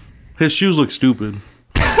 his shoes look stupid.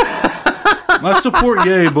 I support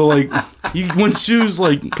Ye, but, like, when shoes,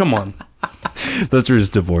 like, come on. Those are his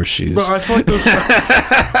divorce shoes. Bro, I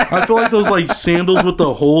feel like those, like, sandals with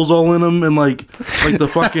the holes all in them and, like the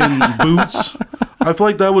fucking boots. I feel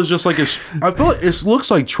like that was just, like, I feel like it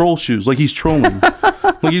looks like troll shoes. Like, he's trolling.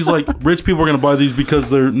 Like, he's like, rich people are going to buy these because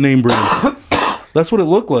they're name brand. That's what it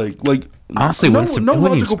looked like. Like, honestly, no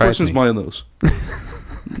logical person's buying those.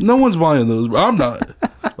 No one's buying those. I'm not.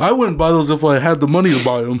 I wouldn't buy those if I had the money to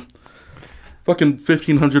buy them. Fucking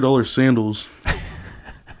 $1,500 sandals.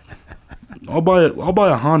 I'll buy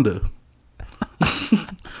a Honda.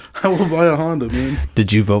 I will buy a Honda, man.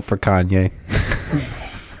 Did you vote for Kanye?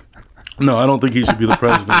 No, I don't think he should be the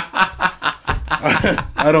president.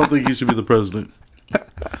 I don't think he should be the president.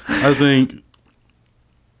 I think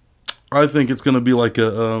it's gonna be like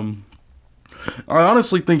a. I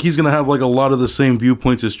honestly think he's gonna have like a lot of the same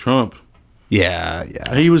viewpoints as Trump. Yeah.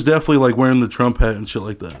 He was definitely like wearing the Trump hat and shit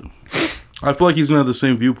like that. I feel like he's gonna have the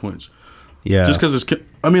same viewpoints. Yeah. Just because it's.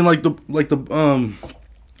 I mean, I feel like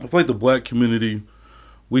the black community,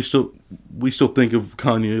 we still think of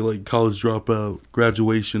Kanye like college dropout,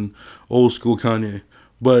 graduation, old school Kanye,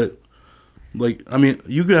 but. Like, I mean,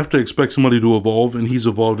 you have to expect somebody to evolve, and he's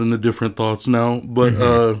evolved into different thoughts now.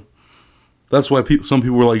 But that's why some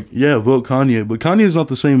people were like, yeah, vote Kanye. But Kanye's not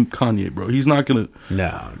the same Kanye, bro. He's not going to...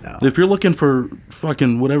 No. If you're looking for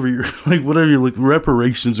fucking whatever you're like,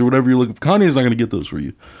 reparations or whatever you're looking for, Kanye's not going to get those for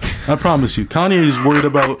you. I promise you. Kanye is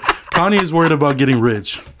worried about getting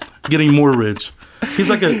rich. Getting more rich. He's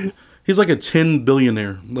like a 10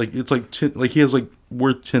 billionaire. Like, it's like 10, like he has like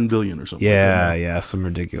worth 10 billion or something. Yeah, some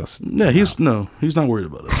ridiculous. Yeah, he's not worried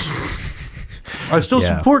about it. I still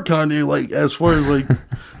support Kanye, like as far as like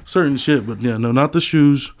certain shit, but yeah, no, not the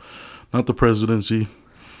shoes, not the presidency.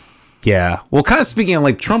 Yeah, well, kind of speaking of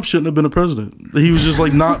like Trump shouldn't have been a president. He was just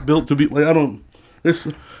like not built to be like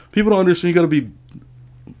people don't understand. You got to be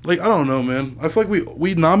like I don't know, man. I feel like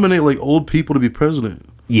we nominate like old people to be president.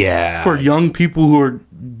 Yeah, for young people who are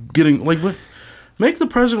getting like what. Make the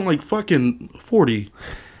president like fucking 40.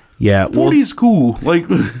 Yeah, 40 is cool. Like,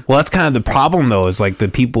 well, that's kind of the problem though. Is like the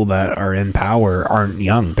people that are in power aren't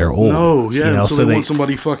young; they're old. No, yeah. You know? So they want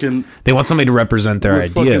somebody fucking. They want somebody to represent their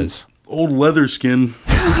ideas. Old leather skin.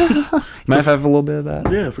 Might have a little bit of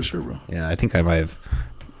that. Yeah, for sure, bro. Yeah, I think I might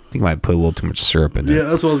put a little too much syrup in it. Yeah,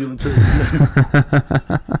 that's what I was gonna tell you.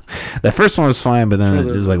 That first one was fine, but then it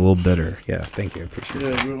was like a little bitter. Yeah, thank you. I appreciate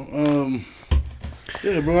it. Yeah, bro.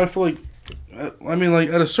 Yeah, bro. I feel like. I mean, like,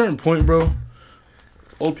 at a certain point, bro,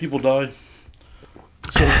 old people die.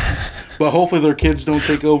 So, but hopefully their kids don't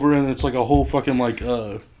take over and it's like a whole fucking, like,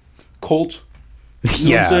 cult. You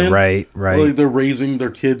know what I'm saying? Right. Like, they're raising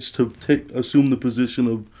their kids to assume the position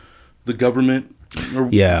of the government.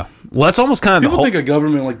 Yeah. Well, that's almost kind of people think of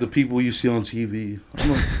government like the people you see on TV.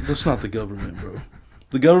 That's not the government, bro.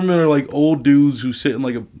 The government are like old dudes who sit in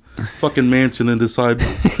like a fucking mansion and decide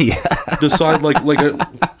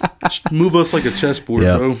move us like a chessboard,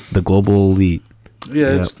 bro. The global elite.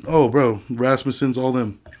 Yeah, bro, Rasmussen's, all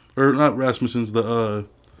them, or not Rasmussen's, the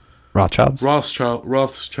Rothschilds.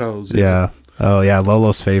 Yeah. Oh yeah,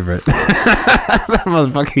 Lolo's favorite. That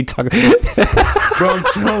motherfucker he talking. Bro, I'm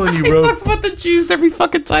telling you, bro. He talks about the Jews every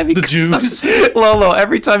fucking time he comes Jews. Lolo,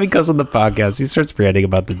 every time he comes on the podcast, he starts ranting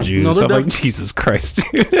about the Jews. I'm like, Jesus Christ,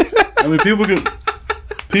 dude. I mean,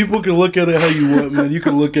 people can look at it how you want, man. You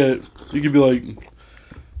can be like,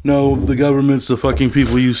 no, the government's the fucking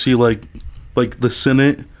people you see, like the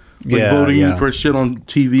Senate, voting for shit on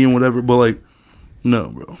TV and whatever. But like, no,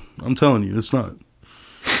 bro. I'm telling you, it's not.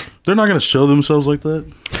 They're not going to show themselves like that.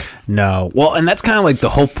 No. Well, and that's kind of like the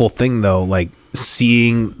hopeful thing, though. Like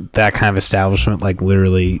seeing that kind of establishment, like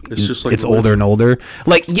literally, it's just like it's older and older.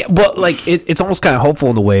 Like, yeah, but like it's almost kind of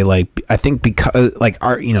hopeful in a way. Like I think because like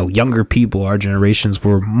our younger people, our generations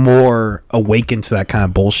were more awakened to that kind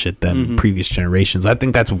of bullshit than previous generations. I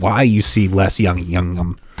think that's why you see less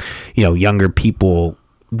younger people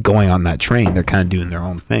going on that train. They're kind of doing their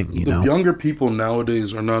own thing. The younger people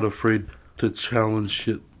nowadays are not afraid to challenge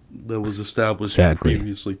shit that was established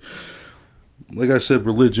previously. Like I said,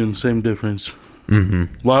 religion, same difference. A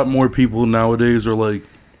lot more people nowadays are like,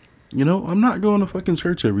 I'm not going to fucking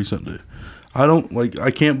church every Sunday.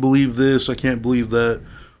 I can't believe this, I can't believe that.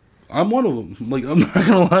 I'm one of them. Like, I'm not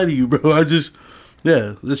gonna lie to you, bro. It's just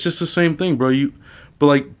the same thing, bro. But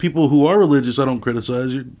like people who are religious, I don't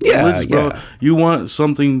criticize you. Religious, bro. You want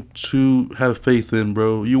something to have faith in,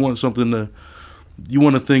 bro. You want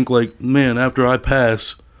to think like, man, after I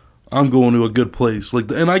pass, I'm going to a good place. Like,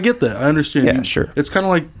 and I get that. I understand. Yeah, sure. It's kind of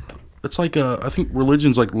like it's like I think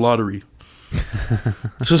religion's like lottery.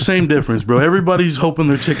 It's the same difference, bro. Everybody's hoping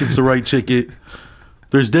their ticket's the right ticket.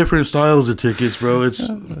 There's different styles of tickets, bro.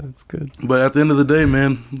 That's good. But at the end of the day,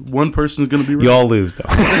 man, one person's gonna be right. You all lose though.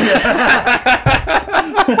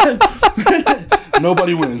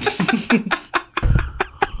 Nobody wins.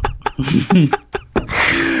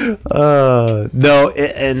 No,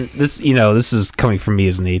 and this, this is coming from me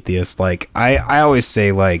as an atheist. Like, I always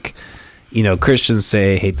say, like, Christians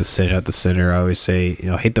say hate the sin, not the sinner. I always say,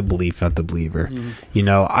 hate the belief, not the believer.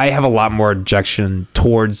 I have a lot more objection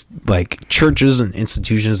towards like churches and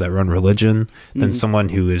institutions that run religion than someone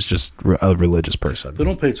who is just a religious person. They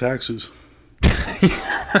don't pay taxes.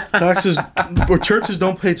 Taxes, or churches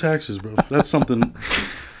don't pay taxes, bro. That's something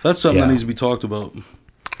that needs to be talked about.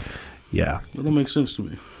 Yeah, that don't make sense to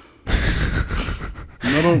me.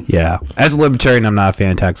 Yeah, as a libertarian, I'm not a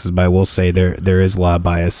fan of taxes, but I will say there is a lot of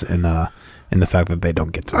bias in the fact that they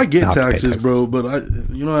don't get to. I get taxes, bro, but at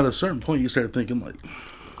a certain point, you start thinking like,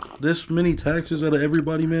 this many taxes out of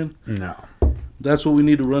everybody, man. No, that's what we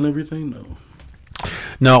need to run everything.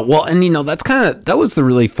 No, well, and that was the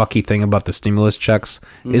really fucky thing about the stimulus checks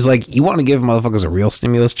is like, you want to give motherfuckers a real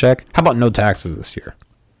stimulus check? How about no taxes this year?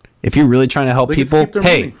 If you're really trying to help people,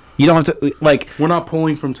 hey, money. You don't have to, like, we're not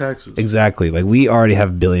pulling from taxes. Exactly. Like, we already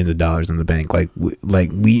have billions of dollars in the bank. Like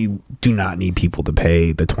we do not need people to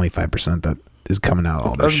pay the 25% that is coming out of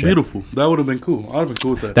all this shit. That's beautiful. That would have been cool. I'd have been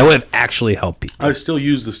cool with that. That would have actually helped people. I still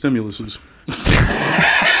use the stimuluses.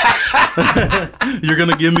 You're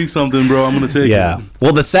gonna give me something, bro. I'm gonna take it. Yeah.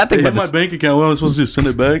 Well, the sad thing about my bank account, well, I'm supposed to just send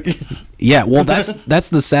it back. Yeah. Well, that's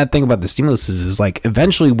the sad thing about the stimuluses is like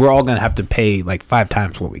eventually we're all gonna have to pay like 5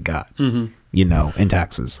 times what we got. In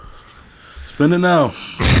taxes. Spend it now.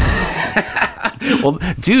 Well,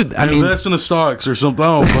 dude, I mean, invest in the stocks or something.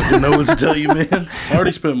 I don't fucking know what to tell you, man. I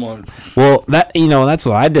already spent mine. Well, that's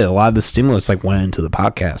what I did. A lot of the stimulus like went into the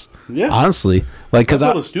podcast. Yeah, honestly, like because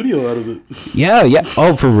I built a studio out of it. Yeah.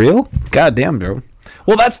 Oh, for real? God damn, bro.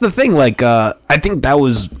 Well, that's the thing. Like, I think that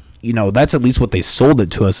was, that's at least what they sold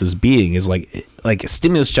it to us as being is like a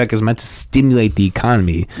stimulus check is meant to stimulate the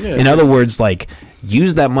economy. Yeah, in other words, like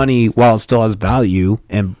use that money while it still has value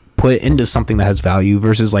and put it into something that has value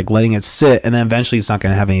versus like letting it sit and then eventually it's not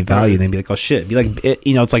going to have any value. And then be like, oh shit, be like,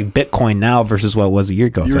 it's like Bitcoin now versus what it was a year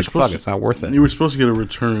ago. It's like, fuck, it's not worth it. You were supposed to get a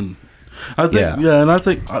return. I think, and I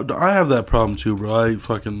think I have that problem too, bro. I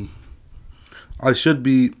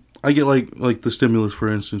get like the stimulus, for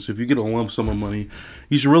instance. If you get a lump sum of money,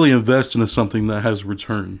 you should really invest into something that has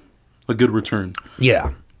a good return.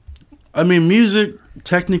 Yeah. I mean, music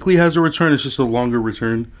technically has a return. It's just a longer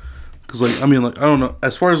return. Because, I don't know.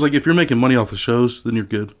 As far as, like, if you're making money off of shows, then you're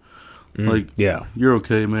good. You're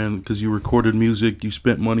okay, man. Because you recorded music, you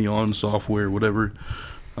spent money on software, whatever,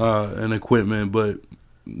 and equipment. But,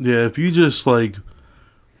 yeah, if you just, like,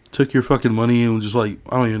 took your fucking money and just, like,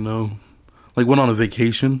 I don't even know, like, went on a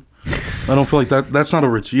vacation, I don't feel like that's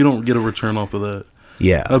not you don't get a return off of that.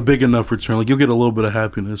 Yeah. A big enough return. Like, you'll get a little bit of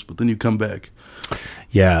happiness, but then you come back.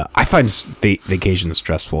 Yeah, I find vacation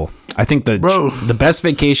stressful. I think the best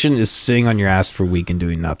vacation is sitting on your ass for a week and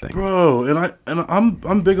doing nothing. Bro, and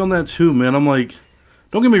I'm big on that too, man. I'm like,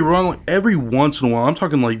 don't get me wrong, like every once in a while, I'm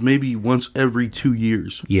talking like maybe once every 2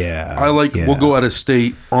 years. Yeah. We'll go out of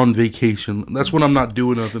state on vacation. That's when I'm not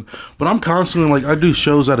doing nothing. But I'm constantly like, I do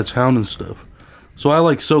shows out of town and stuff. So I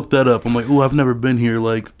like soak that up. I'm like, oh, I've never been here.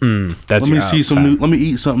 Like, let me see some new. Let me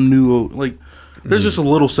eat something new. Like, there's just a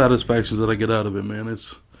little satisfactions that I get out of it, man.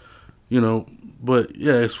 It's, but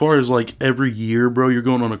yeah, as far as like every year, bro, you're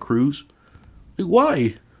going on a cruise. Like,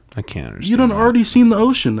 why? I can't understand. You done already seen the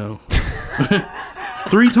ocean now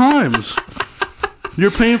 3 times.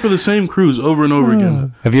 You're paying for the same cruise over and over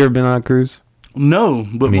again. Have you ever been on a cruise? No,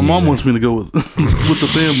 but my mom wants me to go with with the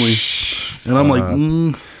family, and I'm like,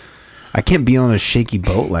 I can't be on a shaky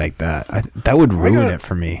boat like that. That would ruin it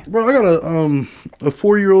for me. Bro, I got a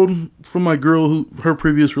 4-year-old from my girl who her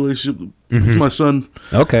previous relationship is my son.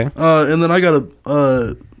 Okay. And then I got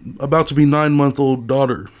a about to be 9-month-old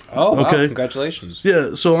daughter. Oh, okay. Wow, congratulations.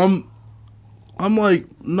 Yeah, so I'm like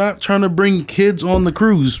not trying to bring kids on the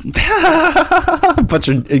cruise. Bunch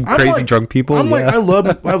of crazy drunk people. I'm like, I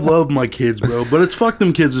love my kids, bro, but it's fuck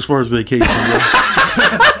them kids as far as vacation, bro.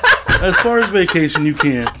 As far as vacation, you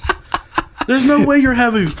can't. There's no way you're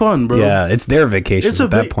having fun, bro. Yeah, it's their vacation at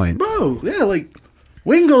that point. Bro, yeah, like,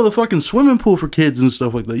 we can go to the fucking swimming pool for kids and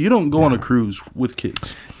stuff like that. You don't go on a cruise with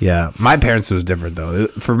kids. Yeah, my parents, it was different, though.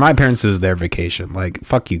 For my parents, it was their vacation. Like,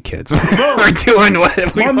 fuck you, kids. We're doing what we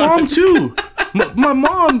want. My mom, too. My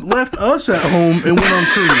mom left us at home and went on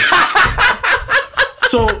cruise.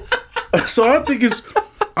 So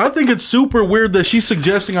I I think it's super weird that she's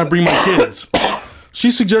suggesting I bring my kids.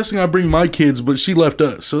 She's suggesting I bring my kids, but she left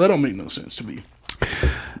us, so that don't make no sense to me.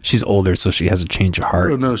 She's older, so she has a change of heart.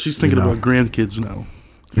 I don't know. She's thinking about grandkids now,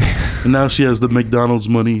 and now she has the McDonald's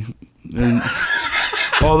money and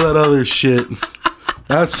all that other shit.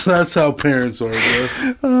 That's how parents are,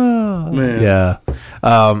 bro. Oh, man. Yeah.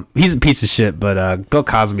 He's a piece of shit, but Bill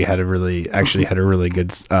Cosby had a really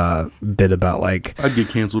good bit about like... I'd get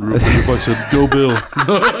canceled real quick if I said, go Bill.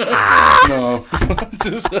 No.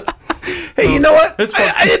 Hey, you know what?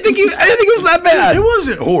 I didn't think it was that bad. It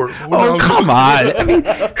wasn't horrible. Oh, come on. I mean,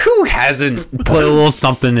 who hasn't put a little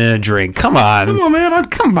something in a drink? Come on. Come on, man. I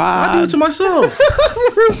do it to myself.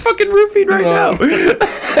 We're fucking roofied right now.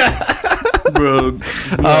 Bro.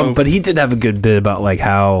 No. But he did have a good bit about like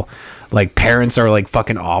how like parents are like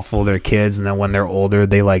fucking awful to their kids, and then when they're older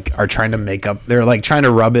they like are trying to make up, they're like trying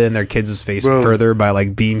to rub it in their kids' face further by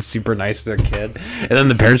like being super nice to their kid, and then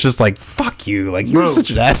the parents just like, fuck you, like you're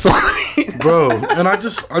such an asshole. Bro, and I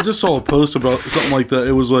just saw a post about something like that.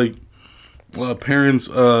 It was like parents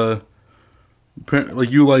like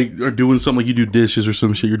you like are doing something, like you do dishes or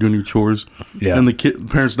some shit, you're doing your chores, and the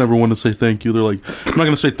parents never want to say thank you. They're like, I'm not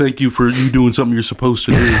gonna say thank you for you doing something you're supposed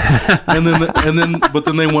to do. But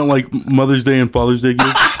then they want like Mother's Day and Father's Day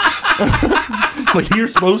gifts. Like, you're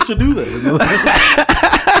supposed to do that.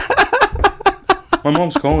 My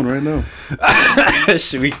mom's calling right now.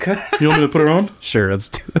 Should we cut? You want me to put her on? Sure, let's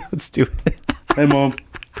do it. Hey, Mom. Did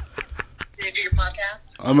you do your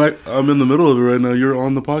podcast? I'm in the middle of it right now. You're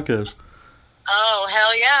on the podcast. Oh,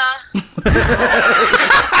 hell yeah.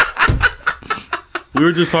 We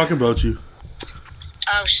were just talking about you.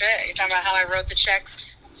 Oh, shit. You're talking about how I wrote the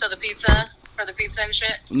checks to the pizza, for the pizza and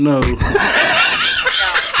shit? No.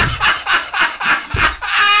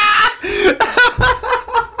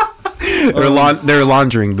 Their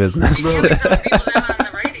laundering business. You can't be telling people that on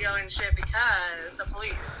the radio and shit because the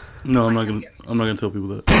police. No, I'm not gonna tell people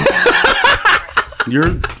that.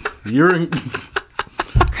 You're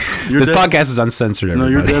this podcast is uncensored,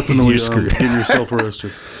 everybody. No, you're definitely you're screwed. Getting yourself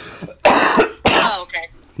arrested. Oh, okay.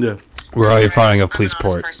 Yeah. We're already filing a police I'm an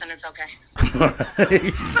report. honest person, it's okay.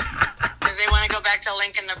 If they want to go back to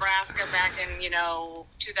Lincoln, Nebraska back in,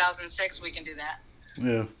 2006, we can do that.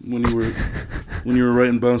 Yeah, when you were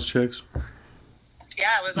writing bounce checks.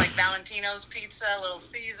 Yeah, it was like Valentino's Pizza, Little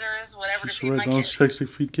Caesars, whatever to Just feed write my bounce kids. checks to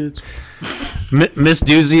feed kids. Miss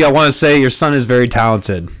Doozy, I want to say your son is very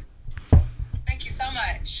talented. Thank you so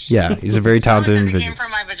much. Yeah, he's a very talented It individual. came from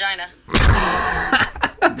my vagina.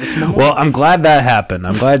 Well, I'm glad that happened.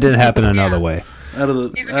 I'm glad it didn't happen another way. Out of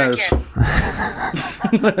the He's a good ass. kid.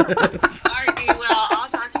 All right, D. Well, I'll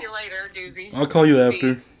talk to you later, Doozy. I'll call you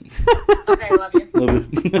after. Okay, love you. Love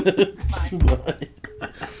it. Bye.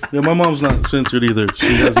 Yeah, my mom's not censored either. She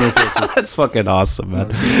has no filter. That's fucking awesome, man.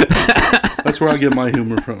 That's where I get my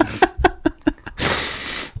humor from.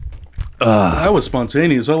 That was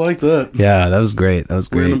spontaneous. I like that. Yeah, that was great.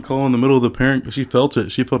 Random call in the middle of the parent. She felt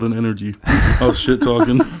it. She felt an energy. I was shit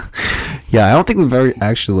talking. Yeah, I don't think we've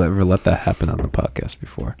ever let that happen on the podcast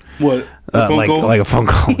before. What? A phone call? Like a phone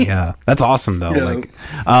call. Yeah, that's awesome though. Yeah. Like,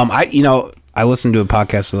 I listened to a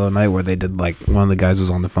podcast the other night where they did like one of the guys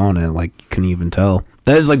was on the phone and like you couldn't even tell.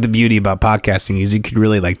 That is like the beauty about podcasting is you could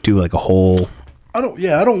really like do like a whole. I don't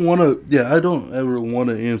ever want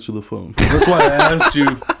to answer the phone. That's why I asked you.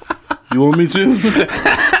 You want me to?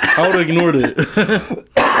 I would have ignored it.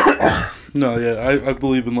 No, yeah, I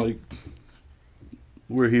believe in like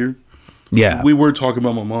we're here. Yeah, We were talking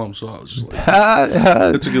about my mom, so I was just like,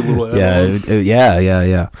 it's a good little add-on.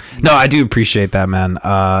 Yeah. No, I do appreciate that, man.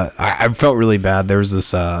 I felt really bad. There was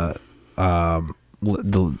this the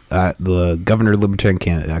governor Libertarian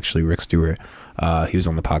candidate, actually Rick Stewart. He was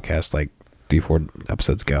on the podcast like 3-4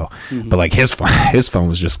 episodes ago, but like his phone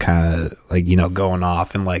was just kind of like going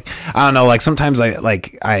off, and like I don't know, like sometimes I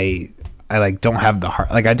like don't have the heart,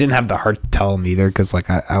 like I didn't have the heart to tell him either, because like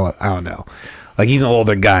I don't know. Like, he's an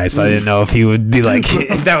older guy, so I didn't know if he would be like,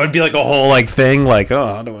 if that would be like a whole like thing, like, oh,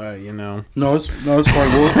 how do I, No, it's fine.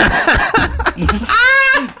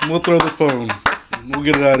 We'll throw the phone. We'll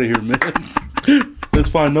get it out of here, man. It's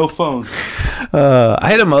fine. No phone. I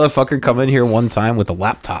had a motherfucker come in here one time with a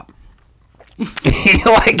laptop. He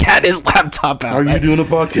like had his laptop out. Are you doing a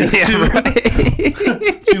podcast too?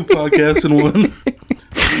 Right. 2 podcasts in one.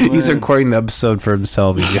 He's recording the episode for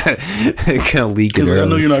himself. He's gonna leak it. I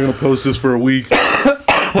know you're not gonna post this for a week.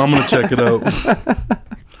 I'm gonna check it out.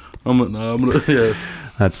 I'm gonna. Yeah.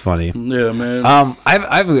 That's funny. Yeah, man.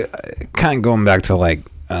 I've kind of going back to like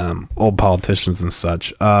old politicians and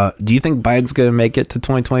such. Do you think Biden's gonna make it to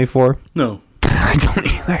 2024? No. I don't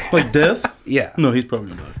either. Like death? Yeah. No, he's probably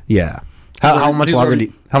gonna die. Yeah. How much He's longer?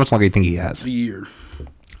 already- How much longer do you think he has? A year.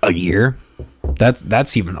 A year?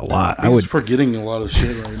 That's even a lot. I He's would, forgetting a lot of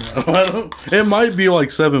shit right now. It might be like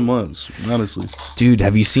 7 months, honestly. dude.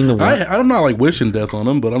 Have you seen the one? I'm not like wishing death on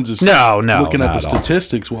him, but I'm just No, looking at not the at all.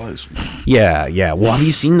 statistics wise. Yeah. Well, have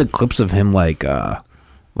you seen the clips of him like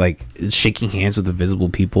shaking hands with invisible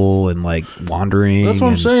people and like wandering? That's what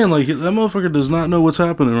I'm saying. Like that motherfucker does not know what's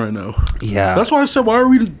happening right now. Yeah. That's why I said,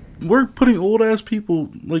 we're putting old ass people.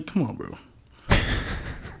 Like, come on, bro.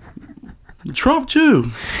 Trump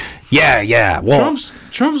too. Yeah. Well,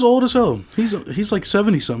 Trump's old as hell. He's like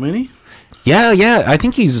 70 something, ain't he? yeah. I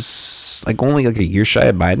think he's like only like a year shy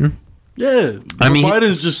of Biden. Yeah. I mean,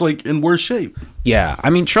 Biden's just like in worse shape. Yeah, I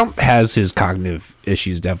mean Trump has his cognitive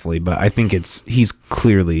issues definitely, but I think he's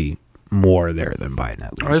clearly more there than Biden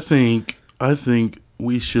at least. I think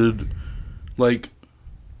we should like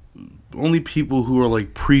only people who are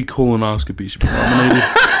like pre-colonoscopy should be nominated.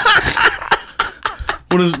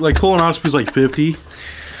 What is like colonoscopy is like 50.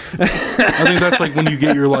 I think that's like when you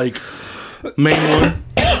get your like main one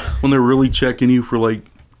when they're really checking you for like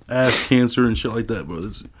ass cancer and shit like that, bro.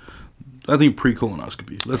 I think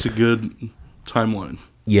pre-colonoscopy. That's a good timeline.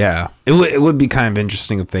 Yeah, it would be kind of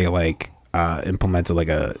interesting if they like implemented like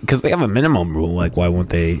because they have a minimum rule. Like, why won't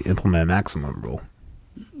they implement a maximum rule?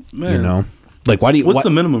 Man, You know, like what's the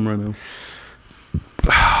minimum right now?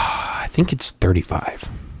 I think it's 35.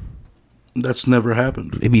 That's never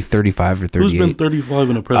happened. Maybe 35 or 38. Who's been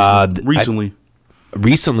 35 in a president recently?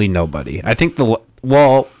 Recently, nobody. I think see,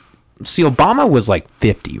 Obama was like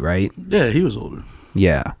 50, right? Yeah, he was older.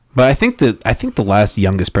 Yeah, but I think the last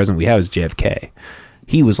youngest president we had was JFK.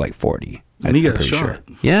 He was like 40, And he got pretty shot.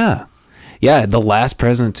 Yeah. The last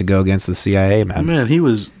president to go against the CIA, man. Man, he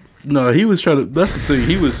was trying to. That's the thing.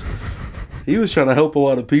 He was trying to help a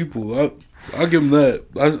lot of people. I'll give him that.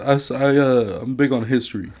 I'm big on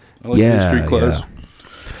history. I like history class. Yeah.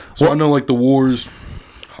 So I know like the wars.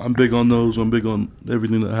 I'm big on those. I'm big on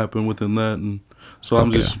everything that happened within that, and so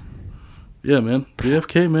I'm just. Yeah, man.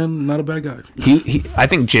 JFK, man, not a bad guy. I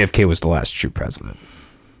think JFK was the last true president.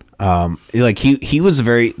 Like he was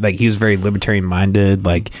very libertarian minded.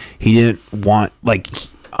 Like he didn't want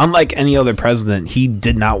unlike any other president, he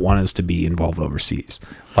did not want us to be involved overseas.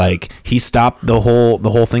 Like he stopped the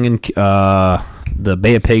whole thing in the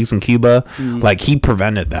Bay of Pigs in Cuba. Like he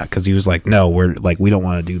prevented that because he was like, no, we don't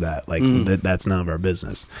want to do that. Like that's none of our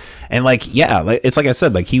business. And it's like I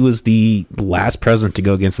said, like he was the last president to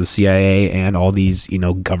go against the CIA and all these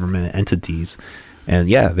government entities. And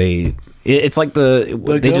it's like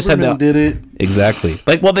they just had did it exactly.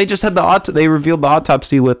 Like they just had they revealed the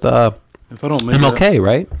autopsy with if I don't make MLK,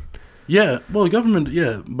 right? Yeah, well, the government,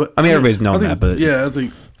 yeah, but I mean everybody's known that, but yeah, I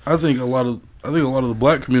think a lot of the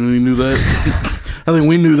black community knew that. I think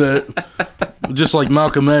we knew that, just like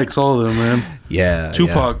Malcolm X, all of them, man. Yeah,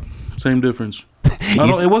 Tupac, same difference.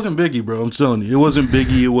 It wasn't Biggie, bro. I'm telling you, it wasn't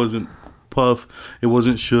Biggie. It wasn't Puff. It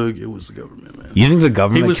wasn't Suge. It was the government, man. You think the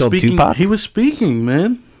government killed Tupac? He was speaking,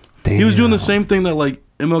 man. Damn. He was doing the same thing that like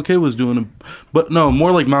MLK was doing, but no,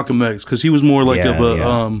 more like Malcolm X because he was more like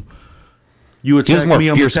you attack me,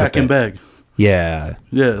 I'm attacking back. Yeah,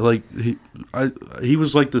 like he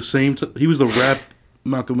was like the same. He was the rap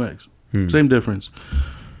Malcolm X. Same difference.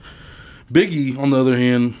 Biggie, on the other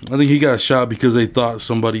hand, I think he got shot because they thought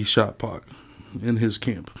somebody shot Pac in his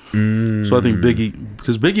camp. So I think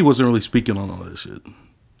Biggie wasn't really speaking on all that shit.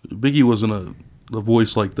 Biggie wasn't a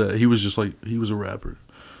voice like that. He was just like he was a rapper.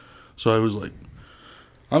 So I was like,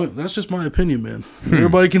 that's just my opinion, man.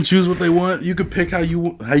 Everybody can choose what they want. You could pick how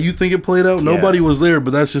you think it played out. Nobody was there,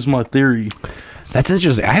 but that's just my theory. That's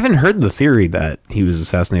interesting. I haven't heard the theory that he was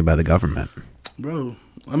assassinated by the government. Bro,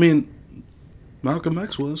 I mean, Malcolm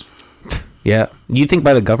X was. Yeah. You think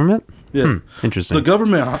by the government? Yeah. Interesting. The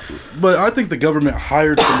government, but I think the government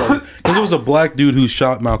hired somebody because it was a black dude who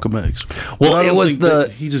shot Malcolm X. Well, it was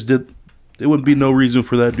he just did. There would be no reason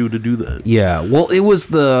for that dude to do that. Yeah. Well, it was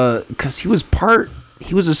because he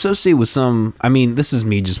was associated with some. I mean, this is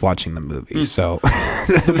me just watching the movie. So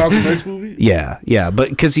the Malcolm X movie. Yeah. But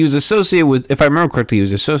because he was associated with, if I remember correctly, he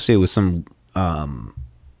was associated with some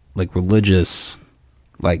like religious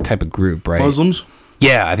like type of group, right? Muslims.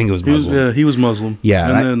 Yeah, I think it was Muslim. He was Muslim. Yeah,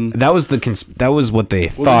 and then that was what they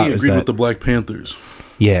thought. He agreed with the Black Panthers.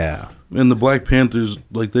 Yeah, and the Black Panthers,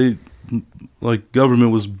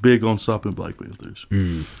 government was big on stopping Black Panthers.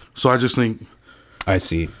 So I just think. I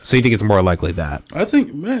see. So you think it's more likely that? I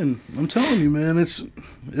think, man, I'm telling you, man, it's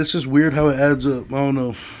just weird how it adds up. I don't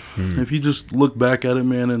know. If you just look back at it,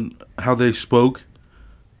 man, and how they spoke,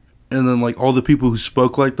 and then like all the people who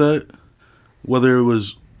spoke like that, whether it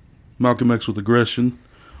was Malcolm X with aggression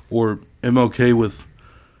or MLK with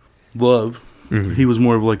love. He was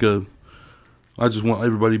more of like a, I just want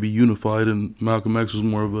everybody to be unified, and Malcolm X was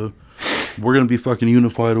more of a, we're gonna be fucking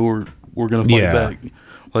unified or we're gonna fight back.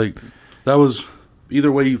 Like that was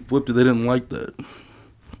either way you flipped it, they didn't like that.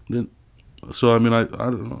 So I mean, I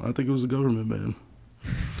don't know. I think it was the government, man.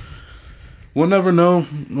 We'll never know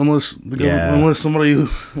unless somebody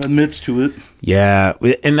admits to it. Yeah,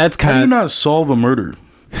 and that's kind of... How do you not solve a murder?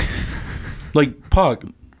 Like Pac,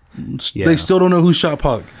 they still don't know who shot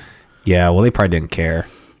Pac. Yeah, well, they probably didn't care.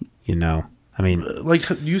 You know, I mean, like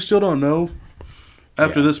you still don't know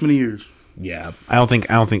after this many years. Yeah, I don't think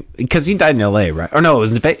because he died in L.A., right? Or no,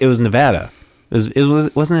 it was Nevada.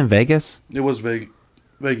 It wasn't in Vegas. It was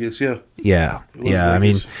Vegas, yeah. Yeah, yeah.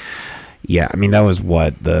 Vegas. I mean, that was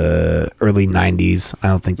what, the early '90s. I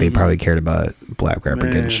don't think they probably cared about black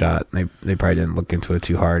rapper getting shot. They probably didn't look into it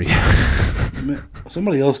too hard. Man,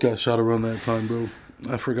 somebody else got shot around that time, bro.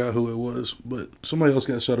 I forgot who it was, but somebody else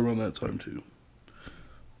got shot around that time too.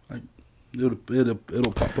 It'll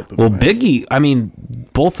pop up. Well, Biggie, I mean,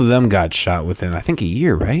 both of them got shot within, I think, a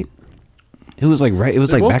year, right? It was like It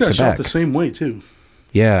was like back to back. Both got shot the same way too.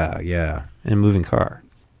 Yeah, in a moving car.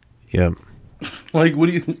 Yep. Like, what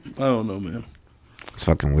do you? I don't know, man. It's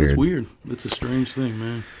fucking weird. It's weird. It's a strange thing,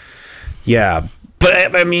 man. Yeah,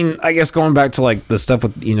 but I mean, I guess going back to like the stuff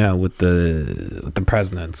with the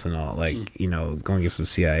presidents and all, like going against the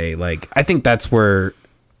CIA, like I think that's where,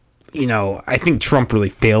 I think Trump really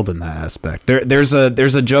failed in that aspect. There's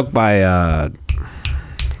a joke by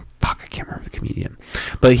I can't remember the comedian,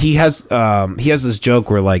 but he has this joke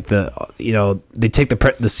where like they take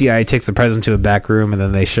the CIA takes the president to a back room, and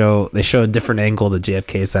then they show a different angle of the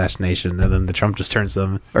JFK assassination, and then the Trump just turns to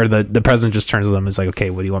them, or the president just turns to them and is like, okay,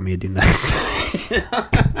 what do you want me to do next?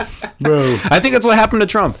 Bro, I think that's what happened to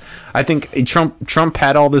Trump. I think Trump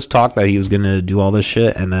had all this talk that he was gonna do all this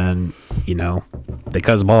shit, and then they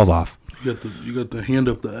cut his balls off. You got the hand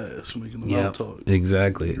up the ass, making the mouth talk.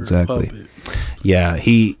 Exactly. Yeah,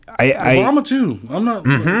 Obama too. I'm not.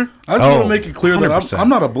 I just want to make it clear 100%. that I'm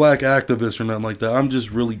not a black activist or nothing like that. I'm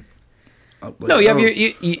just really. No, you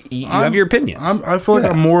have your opinions. I feel like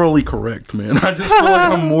I'm morally correct, man. I just feel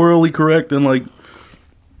like I'm morally correct, and like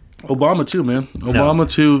Obama too, man. Obama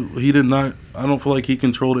too. He did not. I don't feel like he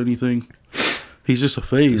controlled anything. He's just a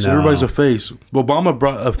face. No. Everybody's a face. Obama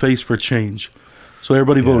brought a face for change. So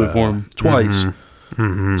everybody voted for him twice.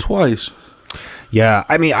 Twice. Yeah,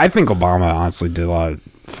 I mean, I think Obama honestly did a lot of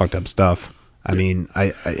fucked up stuff. I mean,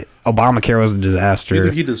 Obamacare was a disaster. You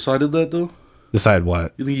think he decided that though? Decide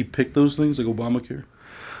what? You think he picked those things like Obamacare?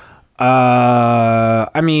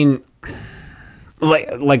 I mean,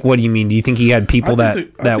 like what do you mean? Do you think he had people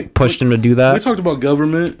that pushed him to do that? We talked about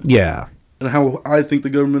government. Yeah. And how I think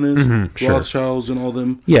the government is. Rothschilds and all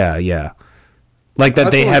them. Yeah. Like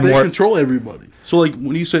that they had more control everybody. So like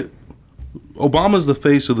when you say Obama's the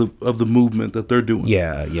face of the movement that they're doing.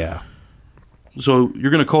 Yeah. So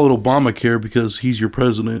you're gonna call it Obamacare because he's your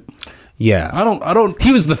president. Yeah. I don't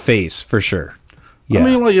He was the face for sure. Yeah. I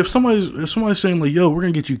mean, like if somebody's saying like, yo, we're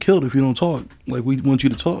gonna get you killed if you don't talk. Like we want you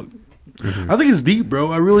to talk. I think it's deep,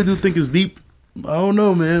 bro. I really do think it's deep. I don't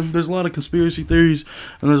know, man. There's a lot of conspiracy theories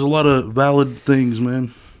and there's a lot of valid things,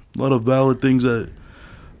 man. A lot of valid things that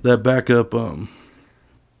back up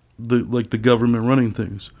the government running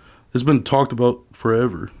things. It's been talked about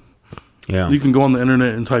forever. Yeah. You can go on the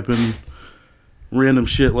internet and type in random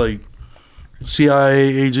shit like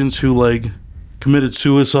CIA agents who like committed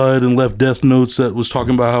suicide and left death notes that was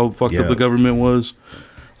talking about how fucked up the government was.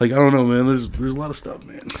 Like, I don't know, man. There's a lot of stuff,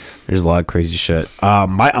 man. There's a lot of crazy shit.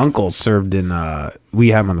 My uncle served in we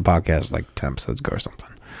had him on the podcast like 10 episodes ago or something.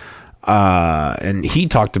 And he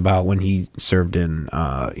talked about when he served in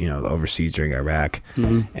overseas during Iraq,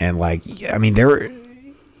 and like, I mean,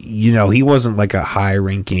 he wasn't like a high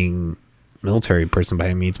ranking military person by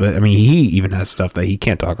any means, but I mean, he even has stuff that he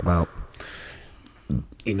can't talk about,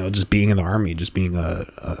 just being in the army, just being a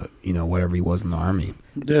whatever he was in the army.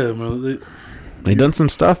 Yeah, man. They done some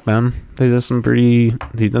stuff, man. They done some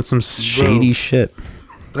shady shit.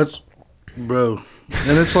 That's, bro.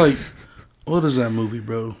 And it's like, what is that movie,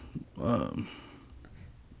 bro?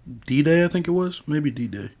 D-Day, I think it was. Maybe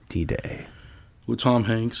D-Day. D-Day. With Tom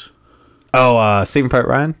Hanks. Oh, Saving Private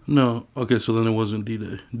Ryan? No. Okay, so then it wasn't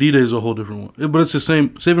D-Day. D-Day is a whole different one. But it's the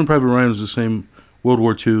same. Saving Private Ryan is the same World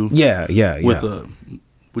War II. Yeah.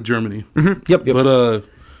 With Germany. Mm-hmm. Yep. But,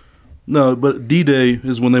 no, but D-Day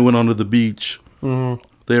is when they went onto the beach. Mm-hmm.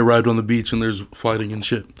 They arrived on the beach and there's fighting and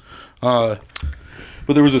shit. But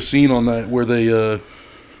there was a scene on that where they...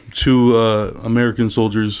 two American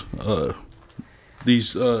soldiers,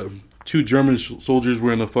 these two German soldiers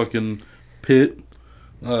were in a fucking pit,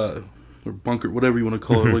 or bunker, whatever you want to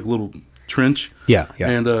call it, like little trench. Yeah.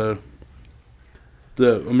 And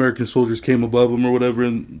the American soldiers came above them or whatever,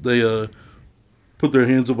 and they put their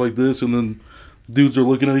hands up like this, and then dudes are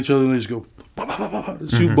looking at each other, and they just go bah, bah, bah, bah, bah,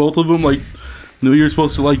 shoot both of them. Like, no, you're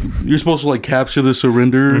supposed to capture the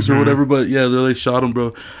surrenders or whatever. But yeah, they shot them,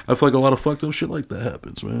 bro. I feel like a lot of fucked up shit like that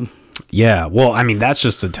happens, man. Yeah, well, I mean, that's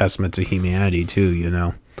just a testament to humanity too, you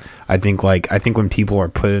know. I think when people are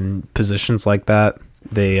put in positions like that,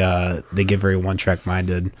 they get very one-track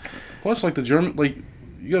minded. Plus, like the German, like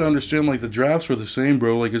you gotta understand, like the drafts were the same,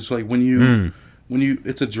 bro. Like it's like when you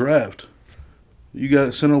it's a draft, you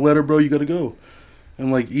gotta send a letter, bro. You gotta go,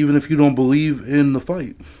 and like even if you don't believe in the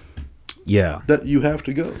fight, yeah, that you have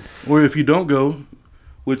to go. Or if you don't go,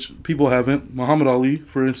 which people haven't. Muhammad Ali,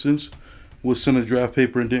 for instance, was sent a draft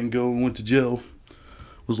paper and didn't go and went to jail.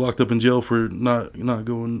 Was locked up in jail for not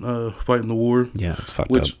going fighting the war. Yeah, it's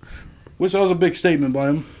fucked up. Which that was a big statement by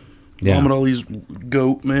him. Yeah. Muhammad Ali's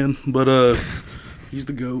GOAT, man. But he's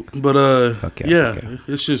the GOAT. But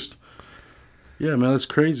it's just man, that's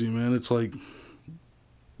crazy, man. It's like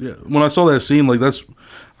when I saw that scene, like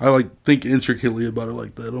I like think intricately about it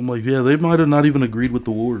like that. I'm like, yeah, they might have not even agreed with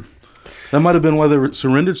the war. That might have been why they were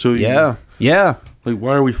surrendered so easy. Yeah. Like,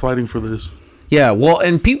 why are we fighting for this? Yeah, well,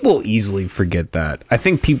 and people easily forget that. I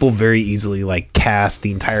think people very easily like cast the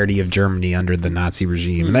entirety of Germany under the Nazi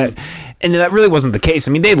regime. And that really wasn't the case.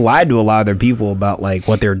 I mean, they lied to a lot of their people about like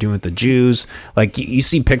what they were doing with the Jews. Like you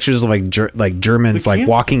see pictures of like Germans like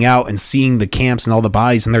walking out and seeing the camps and all the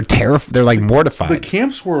bodies, and they're terrified. They're like mortified. The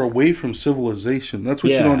camps were away from civilization. That's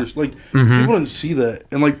what you don't understand. Like people didn't see that,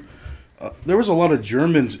 and like there was a lot of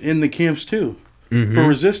Germans in the camps too for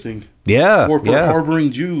resisting. Yeah, or for harboring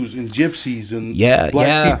Jews and gypsies and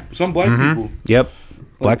some black people. Yep,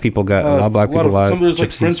 black people got a lot of black people alive. Some there's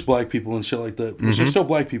like French black people and shit like that. Which are still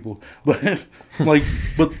black people, but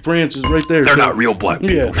but France is right there. They're not real black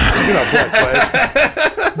people. Yeah, you're not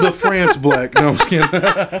black. The France black. No, I'm just kidding.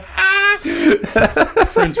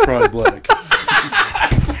 French fry black.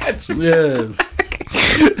 Yeah,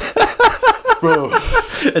 bro.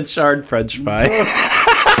 A charred French fry.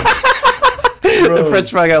 Bro. The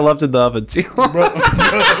French fry got left in the oven too. bro.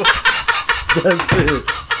 That's it.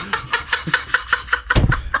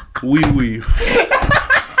 Oui.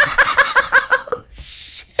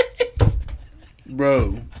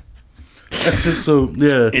 Bro. That's just so,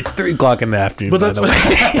 yeah. It's 3:00 in the afternoon, but by the way.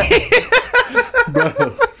 Bro.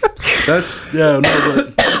 That's,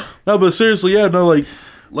 but seriously,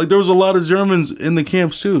 like there was a lot of Germans in the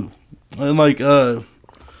camps too. And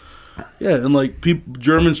and like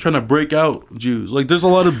Germans trying to break out Jews. Like there's a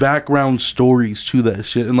lot of background stories to that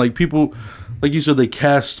shit. And like people, like you said, they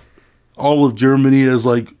cast all of Germany as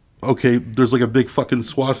like, okay, there's like a big fucking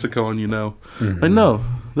swastika on you now. Like no,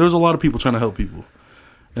 there was a lot of people trying to help people.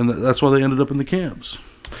 And that's why they ended up in the camps.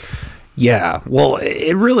 Yeah. Well,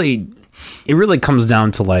 it really comes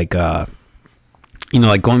down to like,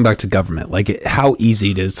 like going back to government, like how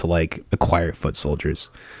easy it is to like acquire foot soldiers.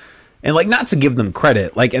 And like not to give them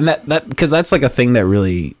credit, like and that because that's like a thing that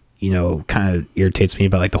really kind of irritates me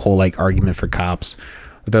about like the whole like argument for cops.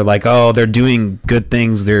 They're like, oh, they're doing good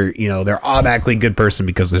things. They're they're automatically a good person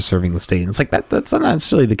because they're serving the state. And it's like that's not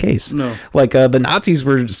necessarily the case. No, like the Nazis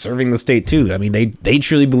were serving the state too. I mean, they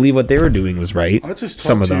truly believe what they were doing was right. I just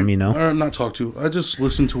some of them, I just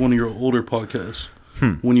listened to one of your older podcasts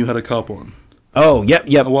when you had a cop on. Oh, yep.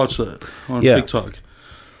 I watched that on TikTok,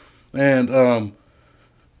 and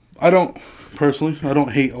I don't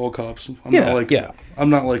hate all cops. I'm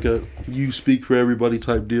not like a you speak for everybody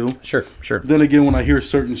type deal. Sure. Then again, when I hear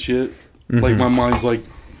certain shit, like my mind's like,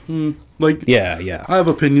 I have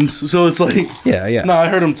opinions. So it's like, No, I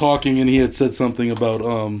heard him talking and he had said something about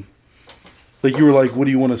like you were like, what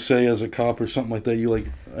do you want to say as a cop or something like that? You like,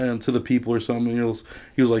 and to the people or something. And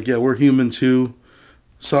he was like, yeah, we're human too.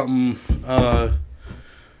 Something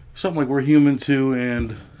like we're human too,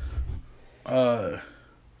 and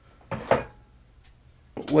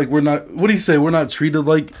like we're not. What did he say? We're not treated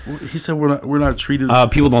like. He said we're not treated.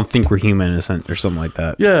 People don't think we're human, innocent, or something like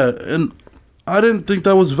that. Yeah, and I didn't think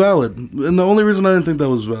that was valid. And the only reason I didn't think that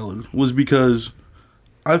was valid was because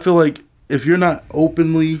I feel like if you're not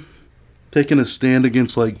openly taking a stand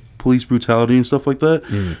against like police brutality and stuff like that,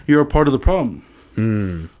 you're a part of the problem.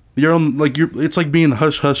 You're on like it's like being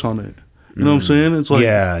hush hush on it. You know what I'm saying? It's like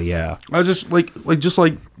I just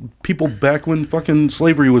like people back when fucking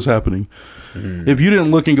slavery was happening. If you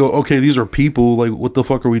didn't look and go, okay, these are people. Like, what the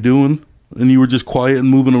fuck are we doing? And you were just quiet and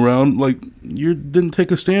moving around. Like, you didn't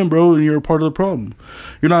take a stand, bro, and you're a part of the problem.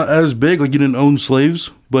 You're not as big. Like, you didn't own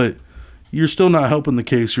slaves, but you're still not helping the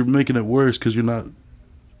case. You're making it worse because you're not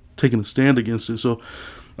taking a stand against it. So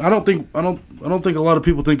I don't think a lot of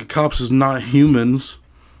people think cops is not humans.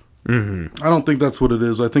 I don't think that's what it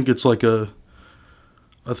is. I think it's like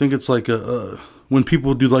when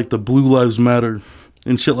people do like the Blue Lives Matter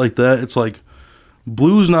and shit like that, it's like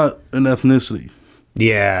blue's not an ethnicity.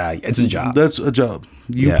 Yeah, it's a job. That's a job.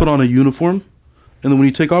 You put on a uniform, and then when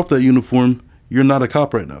you take off that uniform, you're not a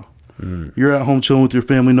cop right now. You're at home chilling with your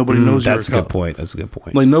family. Nobody knows you're a cop. That's a good point. That's a good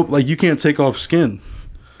point. Like you can't take off skin.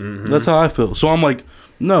 That's how I feel. So I'm like,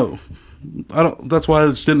 no, I don't. That's why I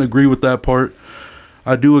just didn't agree with that part.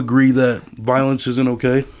 I do agree that violence isn't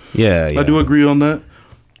okay. Yeah. I do agree on that.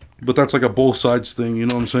 But that's like a both sides thing. You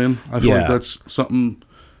know what I'm saying? I feel like that's something.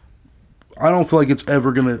 I don't feel like it's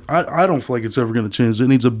ever gonna. I don't feel like it's ever gonna change. It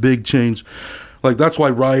needs a big change. Like that's why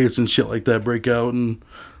riots and shit like that break out, and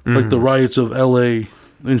like the riots of L.A.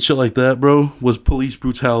 and shit like that, bro, was police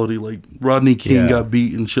brutality. Like Rodney King got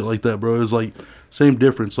beat and shit like that, bro. It was like same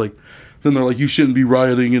difference. Like then they're like, you shouldn't be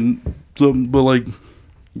rioting, and so, but like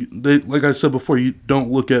they, like I said before, you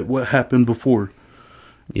don't look at what happened before.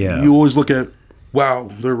 Yeah, you always look at, wow,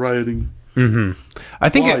 they're rioting. I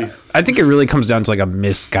think it really comes down to like a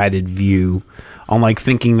misguided view on like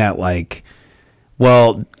thinking that like,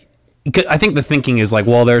 well, I think the thinking is like,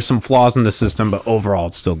 well, there's some flaws in the system, but overall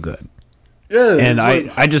it's still good. Yeah, and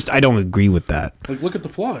I don't agree with that. Like, look at the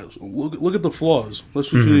flaws. Look at the flaws.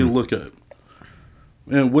 That's what you need to look at,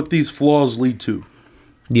 and what these flaws lead to.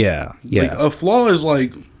 Yeah. Like, a flaw is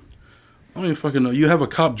like, I don't even fucking know. You have a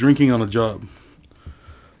cop drinking on a job.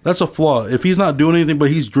 That's a flaw. If he's not doing anything but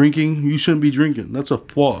he's drinking, you shouldn't be drinking. That's a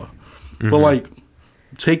flaw. But like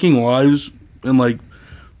taking lives and like,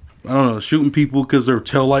 I don't know, shooting people because their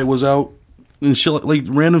tail light was out and shit like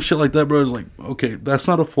random shit like that, bro, is like, okay, that's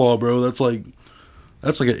not a flaw, bro. That's like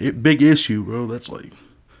a big issue, bro. That's like,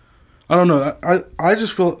 I don't know. I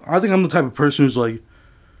just feel, I think I'm the type of person who's like,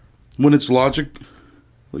 when it's logic,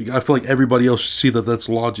 like I feel like everybody else should see that that's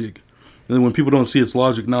logic. And then when people don't see it's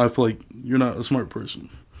logic, now I feel like you're not a smart person.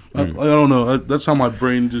 I don't know. That's how my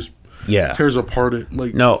brain just tears apart. It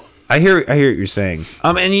like no. I hear what you're saying.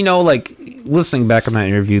 And you know, like listening back on that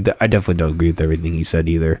interview, I definitely don't agree with everything he said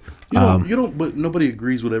either. You don't. But nobody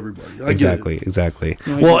agrees with everybody. Exactly.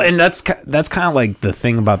 Well, and that's kind of like the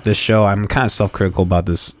thing about this show. I'm kind of self-critical about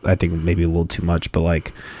this. I think maybe a little too much, but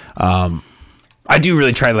like, I do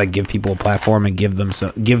really try to like give people a platform and give them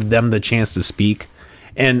the chance to speak.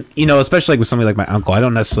 And, you know, especially like with somebody like my uncle, I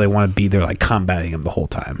don't necessarily want to be there like combating him the whole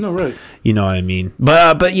time. No, right. You know what I mean?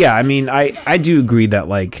 But yeah, I mean, I do agree that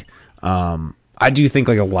like, I do think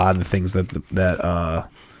like a lot of the things that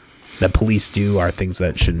police do are things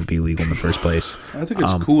that shouldn't be legal in the first place. I think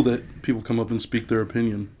it's cool that people come up and speak their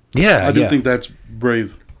opinion. Yeah. I do think that's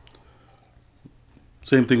brave.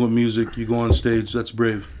 Same thing with music. You go on stage, that's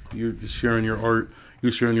brave. You're sharing your art,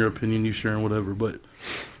 you're sharing your opinion, you're sharing whatever. But,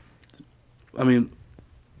 I mean,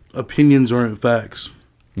 opinions aren't facts.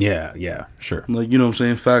 Yeah, sure. Like, you know what I'm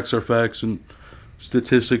saying? Facts are facts, and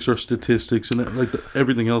statistics are statistics, and like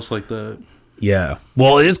everything else like that. Yeah.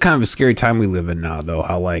 Well, it is kind of a scary time we live in now, though.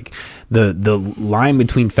 How like the line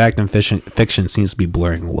between fact and fiction seems to be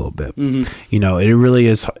blurring a little bit. You know, it really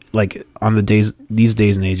is like on these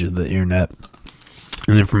days and age of the internet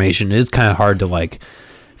and information. It is kind of hard to like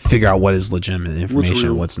figure out what is legitimate information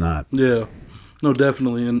and what's not. Yeah. No,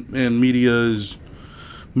 definitely, and media is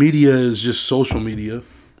just social media.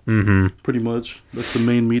 Pretty much. That's the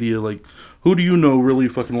main media. Like, who do you know really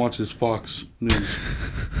fucking watches Fox News?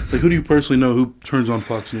 Like, who do you personally know who turns on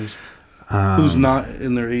Fox News? Who's not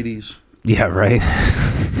in their 80s? Yeah, right.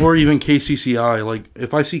 Or even KCCI. Like,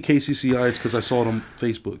 if I see KCCI, it's because I saw it on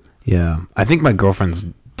Facebook. Yeah. I think my girlfriend's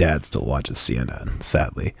dad still watches CNN,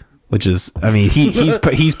 sadly. Which is, I mean, he's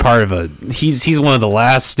part of he's one of the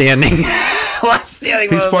last standing. He's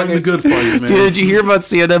fighting the good fight, man. Dude, did you hear about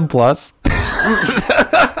CNN Plus?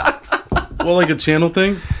 Well, like a channel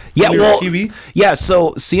thing? Yeah, well, TV? Yeah,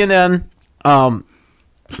 so CNN,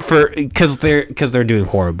 because they're doing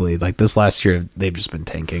horribly. Like this last year, they've just been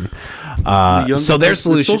tanking. So their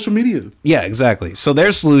solution, social media. Yeah, exactly. So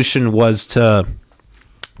their solution was to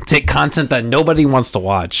take content that nobody wants to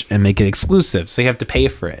watch and make it exclusive, so you have to pay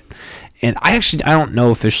for it. And I don't know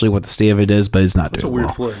officially what the state of it is, but it's not doing well.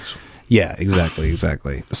 It's a weird flex. Yeah, exactly.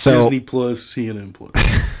 So Disney Plus, CNN Plus.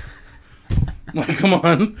 Like, come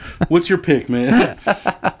on, what's your pick, man? Do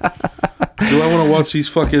I want to watch these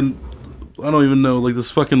fucking? I don't even know, like this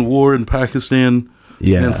fucking war in Pakistan.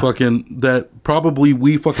 Yeah, and fucking that probably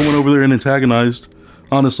we fucking went over there and antagonized.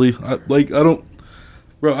 Honestly, I don't.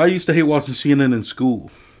 Bro, I used to hate watching CNN in school.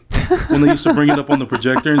 When they used to bring it up on the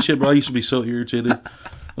projector and shit, bro, I used to be so irritated.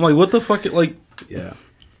 I'm like, what the fuck? Like, yeah.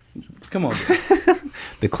 Come on, bro.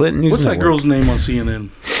 The Clinton News What's Network. that girl's name on CNN?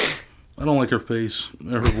 I don't like her face,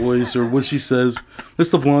 or her voice, or what she says.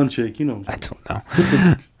 It's the blonde chick, you know. I don't know.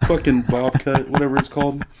 Fucking bob cut, whatever it's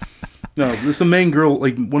called. No, it's the main girl,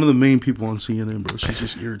 like one of the main people on CNN, bro. She's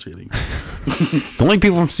just irritating. The only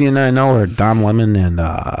people from CNN I know are Don Lemon and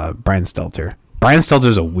Brian Stelter. Brian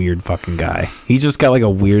Stelter's a weird fucking guy. He's just got like a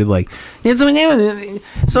weird so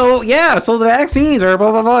the vaccines are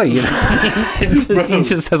blah blah blah. You know? He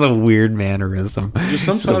just has a weird mannerism.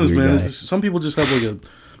 Sometimes, man, some people just have like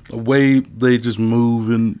a way they just move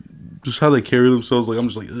and just how they carry themselves. Like I'm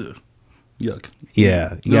just like, ugh, yuck.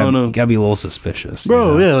 Yeah, you gotta be a little suspicious,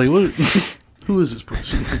 bro. You know? Yeah, like what? Who is this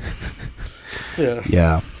person?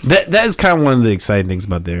 Yeah. That is kind of one of the exciting things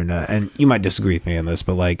about the internet, and you might disagree with me on this,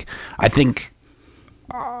 but like I think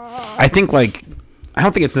like I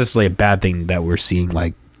don't think it's necessarily a bad thing that we're seeing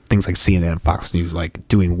like things like CNN and Fox News like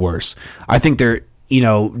doing worse. I think they're, you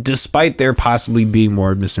know, despite there possibly being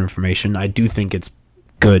more misinformation, I do think it's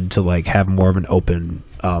good to like have more of an open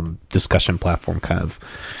discussion platform kind of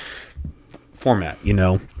format, you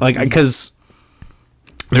know, like because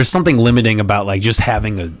there's something limiting about like just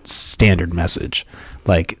having a standard message,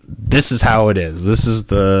 like this is how it is, this is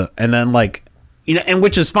the, and then like, you know, and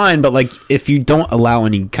which is fine, but like if you don't allow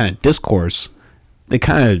any kind of discourse, it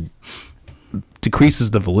kind of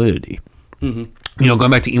decreases the validity. You know, going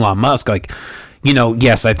back to Elon Musk, like, you know,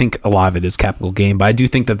 yes, I think a lot of it is capital gain, but I do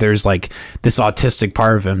think that there's like this autistic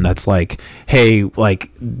part of him that's like, hey, like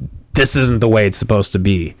this isn't the way it's supposed to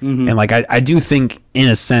be. And like I do think in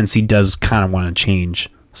a sense he does kind of want to change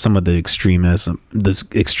some of the extremism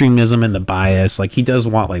and the bias. Like he does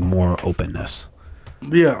want like more openness.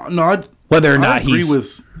 Yeah, no, whether or not I agree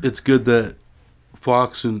with it's good that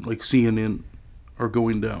Fox and like CNN are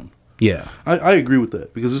going down. Yeah, I agree with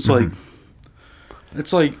that because it's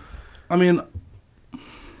like, I mean,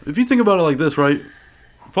 if you think about it like this, right?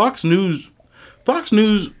 Fox News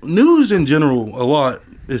in general, a lot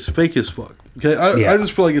is fake as fuck. Okay, I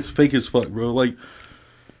just feel like it's fake as fuck, bro. Like,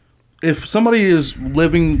 if somebody is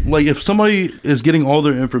getting all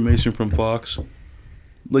their information from Fox,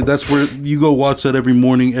 like that's where you go watch that every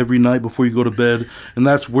morning, every night before you go to bed, and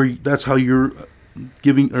that's how you're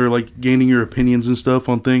giving or like gaining your opinions and stuff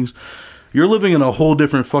on things. You're living in a whole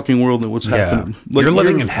different fucking world than what's happening. Like, you're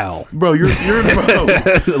living in hell, bro. You're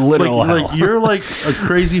literal hell. Like you're like a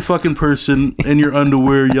crazy fucking person in your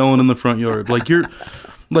underwear yelling in the front yard. Like you're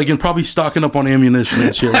like and probably stocking up on ammunition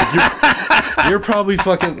and shit. Like you're probably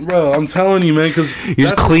fucking, bro. I'm telling you, man, because you're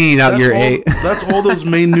just cleaning out your eight. That's all those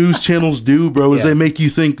main news channels do, bro. Is they make you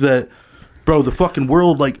think that, bro, the fucking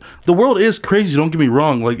world, like the world is crazy. Don't get me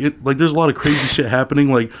wrong. Like there's a lot of crazy shit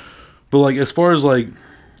happening. Like, but like as far as like,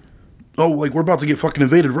 oh, like we're about to get fucking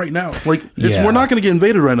invaded right now. Like we're not gonna get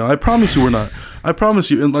invaded right now. I promise you, we're not. I promise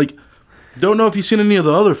you. And like, don't know if you've seen any of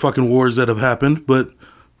the other fucking wars that have happened, but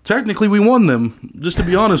technically we won them. Just to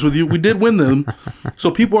be honest with you, we did win them.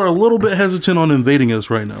 So people are a little bit hesitant on invading us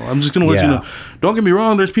right now. I'm just gonna let you know. Don't get me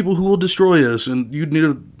wrong. There's people who will destroy us, and you need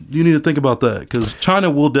to think about that because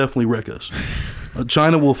China will definitely wreck us.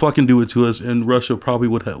 China will fucking do it to us, and Russia probably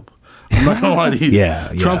would help. I'm not gonna lie to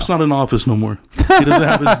you. Trump's not in office no more. He doesn't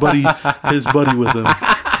have his buddy with him.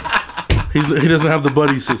 He doesn't have the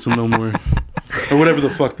buddy system no more, or whatever the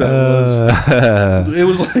fuck that was. It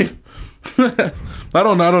was like I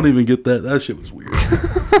don't even get that. That shit was weird.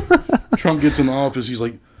 Trump gets in office, he's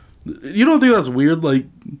like, you don't think that's weird? Like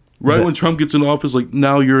when Trump gets in office, like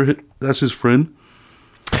now that's his friend.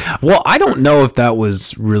 Well, I don't know if that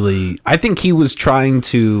was really. I think he was trying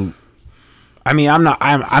to. I mean, I'm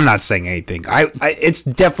not saying anything. It's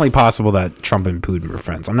definitely possible that Trump and Putin were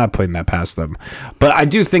friends. I'm not putting that past them, but I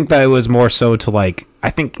do think that it was more so to like.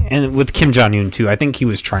 I think, and with Kim Jong-un too. I think he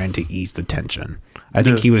was trying to ease the tension. I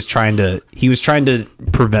think he was trying to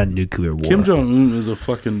prevent nuclear war. Kim Jong-un is a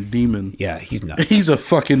fucking demon. Yeah, he's nuts. He's a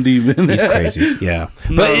fucking demon. He's crazy. Yeah,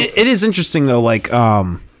 but it is interesting though. Like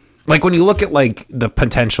when you look at like the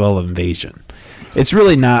potential of invasion, it's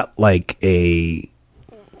really not like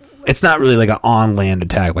it's not really like an on-land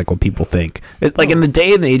attack like what people think. Like in the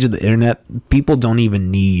day and the age of the internet, people don't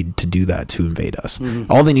even need to do that to invade us.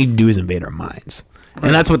 All they need to do is invade our minds,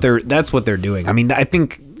 and that's what they're doing. I mean, I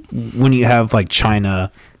think when you have like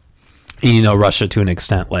China, and, Russia to an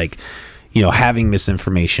extent, like having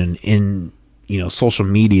misinformation in social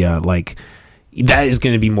media, like that is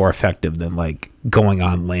going to be more effective than like going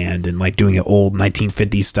on land and like doing it old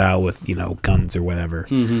 1950s style with guns or whatever.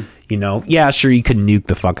 Yeah, sure, you could nuke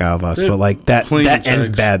the fuck out of us, but like that ends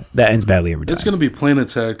bad. That ends badly every time. It's going to be plane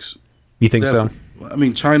attacks. You think so? I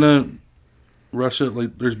mean, China, Russia,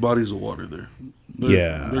 like there's bodies of water there.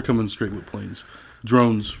 They're coming straight with planes,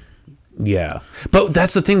 drones. Yeah, but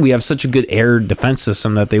that's the thing. We have such a good air defense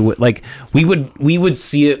system that they would like. We would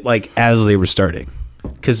see it like as they were starting,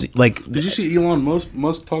 because like. Did you see Elon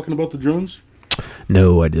Musk talking about the drones?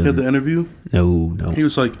 No, I didn't. He had the interview. No. He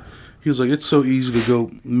was like, it's so easy to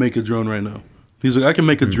go make a drone right now. He's like, I can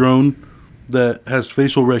make a drone that has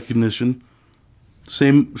facial recognition,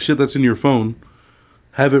 same shit that's in your phone,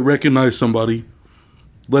 have it recognize somebody,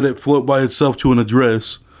 let it float by itself to an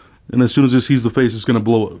address, and as soon as it sees the face, it's gonna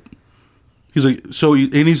blow up. He's like,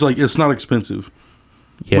 he's like, it's not expensive.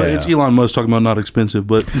 Yeah, but it's Elon Musk talking about not expensive,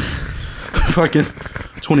 but fucking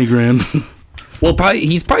 20 grand. Well,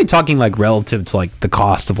 he's probably talking like relative to like the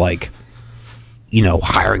cost of like, you know,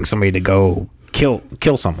 hiring somebody to go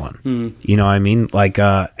kill someone. You know what I mean? Like,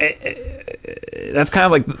 that's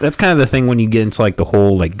kind of the thing when you get into like the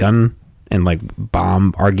whole like gun and like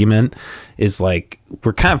bomb argument is like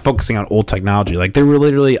we're kind of focusing on old technology. Like they were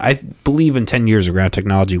literally, I believe in 10 years we're gonna have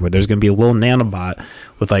technology where there's gonna be a little nanobot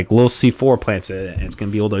with like little C4 plants in it, and it's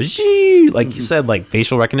gonna be able to like you said, like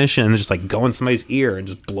facial recognition and just like go in somebody's ear and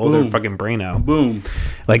just blow their fucking brain out. Boom.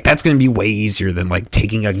 Like that's gonna be way easier than like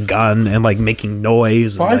taking a gun and like making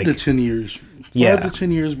noise. 5 to 10 years. 5 to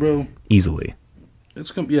 10 years, bro. Easily.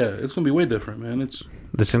 It's gonna be way different, man.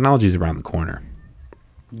 The technology's around the corner.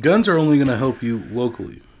 Guns are only gonna help you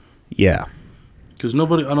locally. Yeah. Because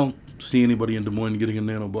I don't see anybody in Des Moines getting a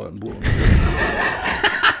nanobot and blowing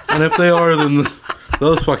it. And if they are, then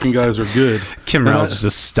those fucking guys are good. Kim Reynolds is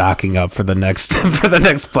just stocking up for the next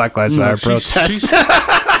Black Lives Matter protest.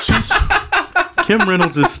 Kim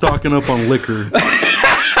Reynolds is stocking up on liquor.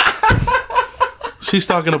 She's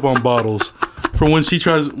stocking up on bottles for when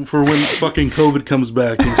fucking COVID comes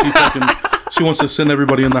back and she wants to send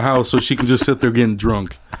everybody in the house so she can just sit there getting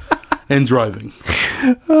drunk and driving.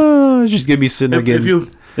 She's gonna be sitting there getting.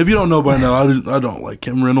 If you don't know by now, I don't like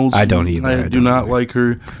Kim Reynolds. I don't either. I do not like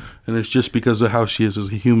her, and it's just because of how she is as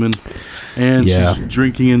a human. And she's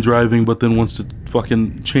drinking and driving, but then wants to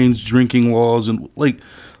fucking change drinking laws and like.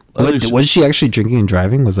 Was she actually drinking and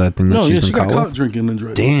driving? Was that a thing that she's been she got caught caught drinking and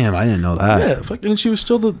driving. Damn, I didn't know that. Yeah, fucking, she was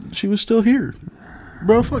still here,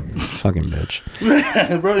 bro. Fucking bitch,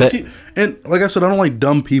 bro. And like I said, I don't like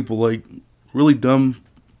dumb people, like really dumb,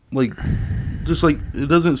 like just like it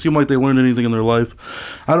doesn't seem like they learned anything in their life.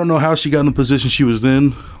 I don't know how she got in the position she was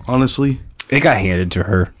in, honestly. It got handed to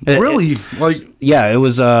her. Really? It was.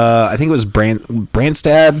 I think it was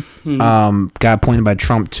Branstad. Got appointed by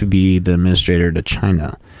Trump to be the administrator to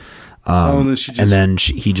China. And then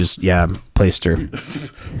he just placed her.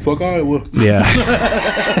 Fuck Iowa. Yeah.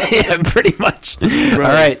 Yeah, pretty much. Right. All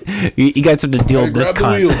right, you guys have to deal with this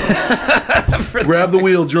cunt. Grab the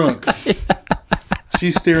wheel, drunk.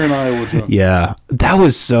 She's steering Iowa drunk. Yeah, that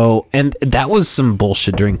was some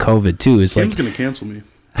bullshit during COVID too. It's Kim's gonna cancel me.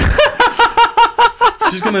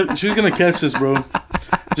 She's gonna catch this, bro.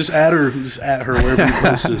 Just at her wherever you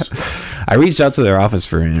post this. I reached out to their office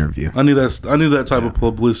for an interview. I knew that type of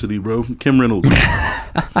publicity, bro. Kim Reynolds.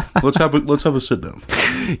 Let's have a sit down.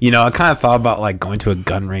 You know, I kind of thought about like going to a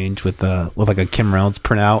gun range with like a Kim Reynolds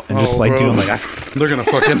printout and just like doing like they're gonna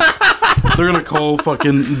call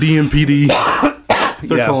fucking DMPD.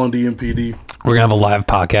 They're calling DMPD. We're gonna have a live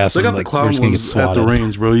podcast. They got the clown ones at the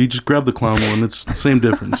range, bro. You just grab the clown one. It's the same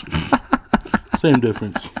difference. Same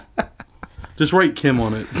difference. Just write Kim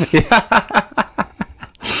on it.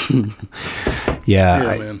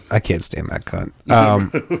 Yeah, man. I can't stand that cunt.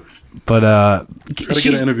 But gotta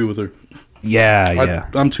get an interview with her. Yeah.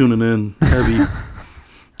 I'm tuning in heavy.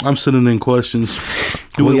 I'm sending in questions.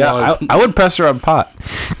 I would press her on pot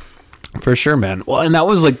for sure, man. Well, and that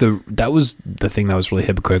was the thing that was really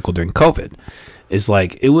hypocritical during COVID. Is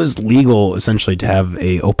like it was legal essentially to have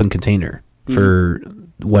a open container for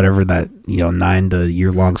whatever that 9 to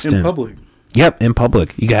year long stint in public. Yep, in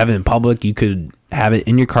public. You could have it in public. You could have it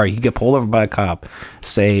in your car. You could get pulled over by a cop,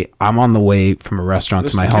 say, I'm on the way from a restaurant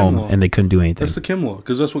to my home, and they couldn't do anything. That's the Kim law,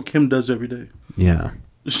 because that's what Kim does every day. Yeah.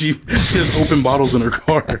 She has open bottles in her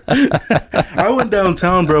car. I went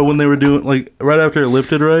downtown, bro, when they were doing, like, right after it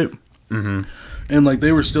lifted, right? Mm-hmm. And, like, I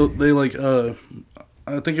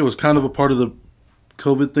think it was kind of a part of the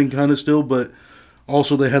COVID thing kind of still, but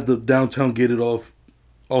also they had the downtown gated off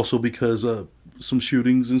also because some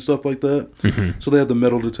shootings and stuff like that. Mm-hmm. So they had the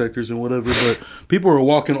metal detectors and whatever. But people were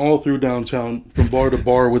walking all through downtown from bar to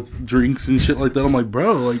bar with drinks and shit like that. I'm like,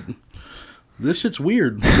 bro, like, this shit's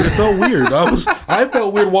weird. It felt weird. I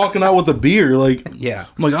felt weird walking out with a beer. Like, yeah.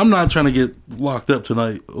 I'm like, I'm not trying to get locked up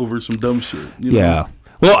tonight over some dumb shit. You know? Yeah.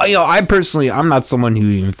 Well, I personally, I'm not someone who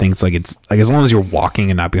even thinks like it's like as long as you're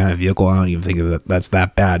walking and not behind a vehicle, I don't even think that's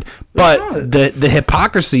that bad. But the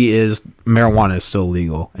hypocrisy is marijuana is still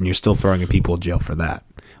legal and you're still throwing people in jail for that.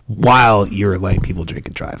 while you're letting people drink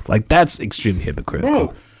and drive. Like, that's extremely hypocritical.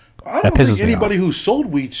 Bro, I don't think anybody who sold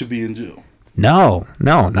weed should be in jail. No,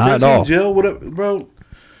 not at all. In jail, whatever, bro.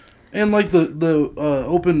 And like the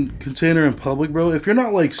open container in public, bro. If you're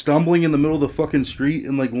not like stumbling in the middle of the fucking street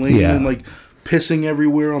and like laying and like pissing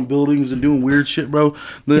everywhere on buildings and doing weird shit, bro,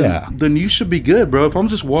 then you should be good, bro. If I'm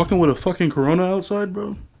just walking with a fucking Corona outside,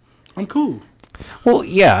 bro, I'm cool. Well,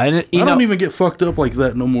 yeah, and I don't even get fucked up like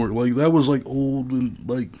that no more. Like, that was like old and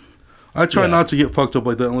like. I try not to get fucked up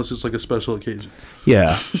like that unless it's like a special occasion.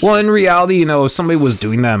 Yeah. Well, in reality, if somebody was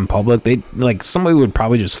doing that in public, somebody would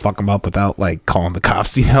probably just fuck them up without like calling the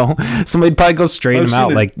cops. Somebody'd probably go straighten them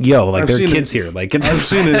out. Like, yo, like there are kids here. Like, I've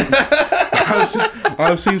seen it.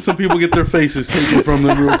 I've seen some people get their faces taken from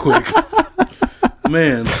them real quick.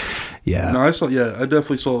 Man. Yeah. No, I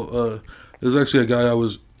definitely saw. There's actually a guy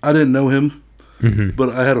I didn't know him, but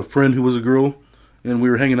I had a friend who was a girl. And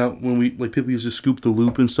we were hanging out when people used to scoop the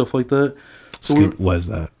loop and stuff like that. So what is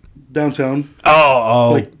that? Downtown.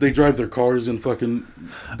 Oh. Like, they drive their cars and fucking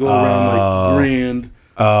go around like Grand.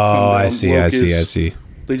 Oh, I see.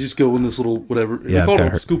 They just go in this little whatever. Yeah, they call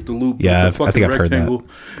it scoop the loop. Yeah, it's a I think I've rectangle.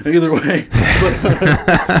 Heard that. Either way.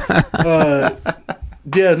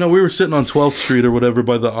 But, we were sitting on 12th Street or whatever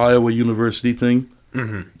by the Iowa University thing.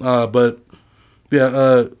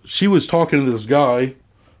 She was talking to this guy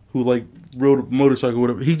who like rode a motorcycle or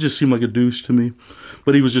whatever. He just seemed like a douche to me,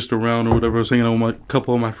 but he was just around or whatever. I was hanging out with a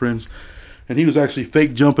couple of my friends, and he was actually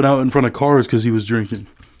fake jumping out in front of cars because he was drinking.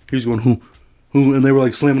 He was going who, and they were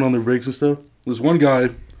like slamming on their brakes and stuff. This one guy,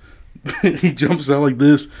 he jumps out like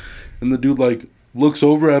this, and the dude like looks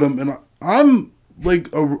over at him, and I'm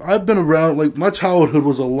like, I've been around, like, my childhood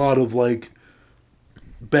was a lot of like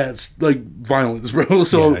bad, like, violence, bro.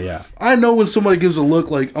 So I know when somebody gives a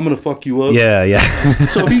look like, I'm gonna fuck you up.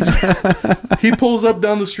 So he pulls up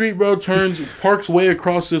down the street, bro, turns, parks way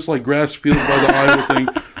across this like grass field by the Iowa thing,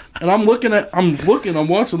 and I'm watching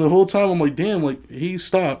the whole time. I'm like, damn, like, he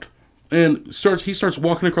stopped and he starts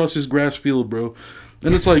walking across this grass field, bro,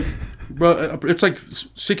 and it's like, bro, it's like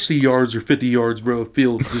 60 yards or 50 yards, bro,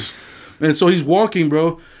 field just, and so he's walking,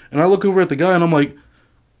 bro, and I look over at the guy and I'm like,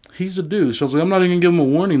 he's a douche. I was like, I'm not even gonna give him a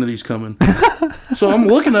warning that he's coming. So I'm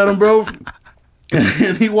looking at him, bro,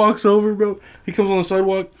 and he walks over, bro. He comes on the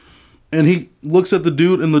sidewalk, and he looks at the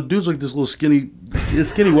dude, and the dude's like this little skinny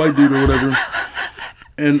white dude or whatever.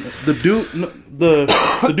 And the dude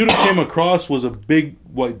that came across was a big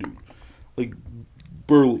white dude, like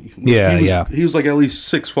burly. He was like at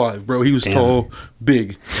least 6'5", bro. He was tall,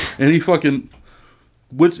 big, and he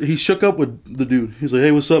shook up with the dude. He's like,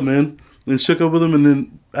 hey, what's up, man? And shook up with him, and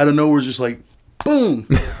then out of nowhere, just like, boom.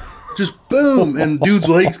 Just boom. And dude's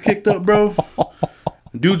legs kicked up, bro.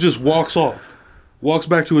 Dude just walks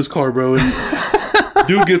back to his car, bro. And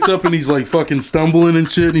dude gets up and he's like fucking stumbling and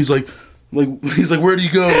shit. And he's like, where do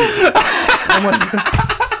you go? I'm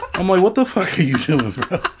like, what the fuck are you doing,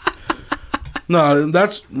 bro? No,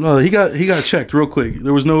 he got checked real quick.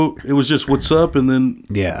 It was just what's up, and then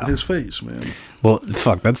his face, man. Well,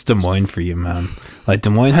 fuck, that's Des Moines for you, man. Like, Des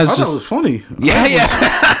Moines has I thought it was funny.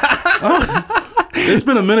 It's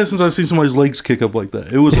been a minute since I've seen somebody's legs kick up like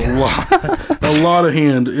that. It was a lot of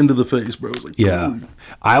hand into the face, bro. It was like,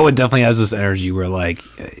 Iowa definitely has this energy where, like,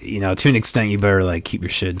 to an extent, you better like keep your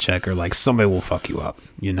shit in check, or like somebody will fuck you up.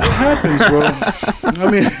 It happens, bro. I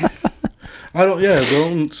mean,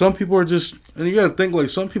 bro. Some people are just, and you gotta think, like,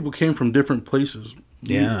 some people came from different places.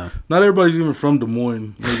 Yeah. Not everybody's even from Des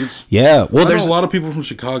Moines. Like, well, there's a lot of people from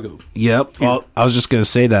Chicago. Yep. Well, I was just gonna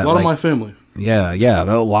say that. A lot of my family. Yeah.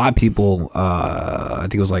 A lot of people. I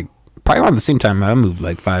think it was like probably around the same time I moved,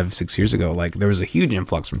 like 5-6 years ago. Like, there was a huge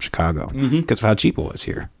influx from Chicago because of how cheap it was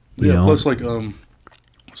here. You know? Plus, like,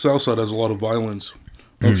 Southside has a lot of violence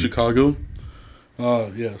of Chicago. So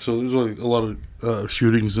there's like a lot of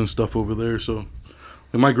shootings and stuff over there. So.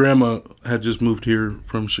 And my grandma had just moved here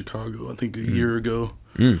from Chicago, I think a year ago,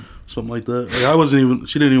 something like that. Like,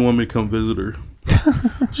 she didn't even want me to come visit her.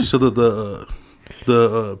 She said that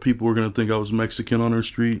the people were gonna think I was Mexican on her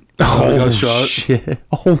street. I got shot. Shit.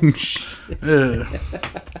 Yeah.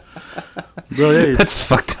 Bro, hey, that's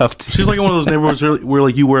fucked up. Dude. She's like one of those neighborhoods where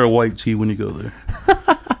like you wear a white tee when you go there.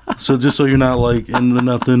 So just so you're not like into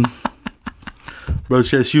nothing. Bro,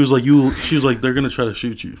 she was like, they're gonna try to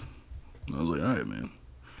shoot you. And I was like, all right, man.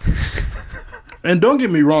 And don't get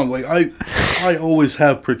me wrong, like, I always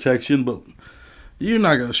have protection, but you're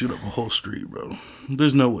not gonna shoot up a whole street, bro.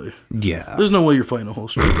 There's no way. Yeah. There's no way you're fighting a whole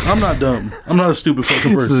street. I'm not dumb. I'm not a stupid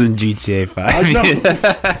fucking person. This is in GTA 5. I know.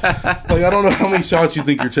 Like, I don't know how many shots you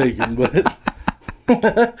think you're taking, but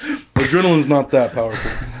adrenaline's not that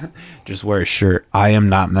powerful. Just wear a shirt. I am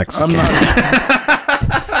not Mexican. I'm not.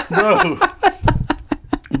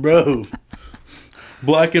 Bro.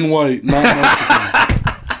 Black and white, not Mexican.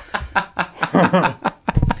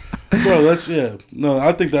 Bro, that's, yeah. No,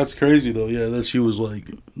 I think that's crazy, though. Yeah, that she was like,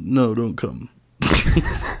 no, don't come.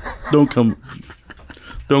 Don't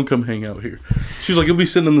come hang out here. She's like, you'll be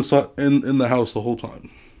sitting in the house the whole time.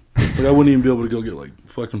 Like, I wouldn't even be able to go get, like,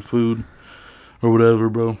 fucking food or whatever,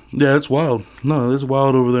 bro. Yeah, it's wild. No, it's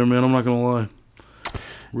wild over there, man. I'm not going to lie.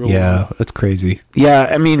 Real wild. That's crazy. Yeah,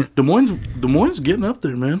 I mean... Des Moines getting up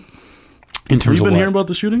there, man. In terms Have you of been hearing about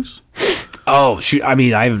the shootings? Oh, shoot. I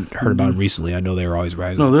mean, I haven't heard about it recently. I know they were always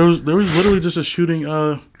rising. No, there was literally just a shooting.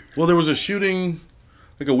 There was a shooting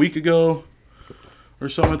like a week ago or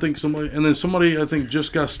something. I think somebody I think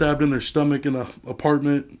just got stabbed in their stomach in an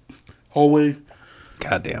apartment hallway.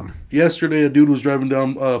 Goddamn. Yesterday, a dude was driving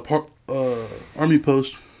down Army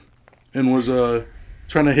Post and was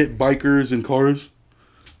trying to hit bikers and cars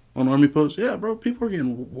on Army Post. Yeah, bro, people are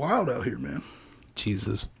getting wild out here, man.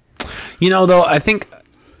 Jesus. You know, though, I think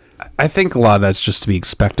a lot of that's just to be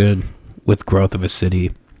expected with growth of a city.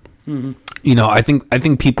 Mm-hmm. You know, I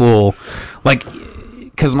think people like,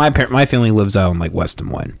 because my family lives out in like West Des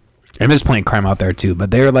Moines, and there's plenty of crime out there too.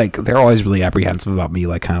 But they're always really apprehensive about me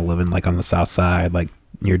like kind of living like on the south side, like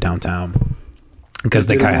near downtown, because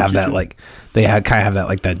they kind of have that like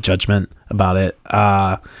that judgment about it.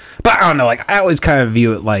 But I don't know, like I always kind of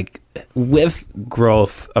view it like with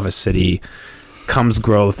growth of a city comes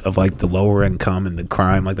growth of like the lower income and the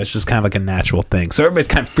crime. Like that's just kind of like a natural thing. So everybody's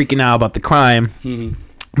kind of freaking out about the crime,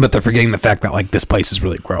 but they're forgetting the fact that like this place is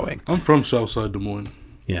really growing. I'm from Southside Des Moines.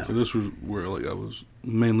 Yeah, so this was where like I was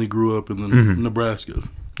mainly grew up in the Nebraska.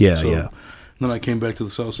 Yeah, so, yeah. Then I came back to the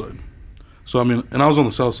South Side. So I mean, and I was on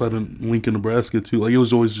the South Side in Lincoln, Nebraska too. Like it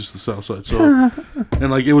was always just the South Side. So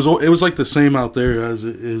and like it was like the same out there as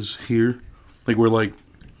it is here. Like we're like,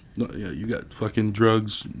 yeah, you got fucking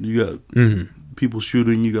drugs, you got people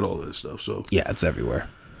shooting, you got all that stuff. So yeah, it's everywhere.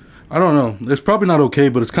 I don't know. It's probably not okay,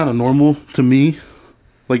 but it's kind of normal to me.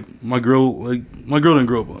 Like my girl didn't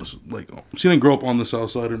grow up on she didn't grow up on the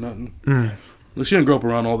South Side or nothing. Like, she didn't grow up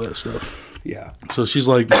around all that stuff. Yeah. So she's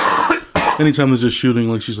like, anytime there's a shooting,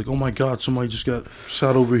 like she's like, oh my god, somebody just got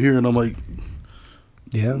shot over here, and I'm like,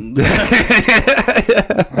 yeah,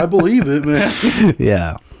 I believe it, man.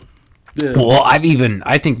 Yeah. Yeah. Well, I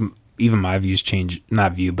think even my views change.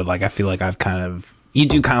 Not view, but like I feel like you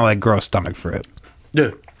do kind of like grow a stomach for it.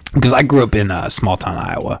 Yeah. Because I grew up in small town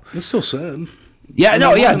Iowa. It's still sad. Yeah,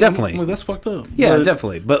 no, yeah, definitely. Like, that's fucked up. Yeah, but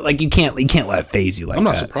definitely. But like you can't let it phase you like that. I'm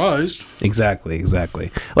not surprised. Exactly.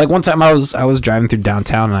 Like one time I was driving through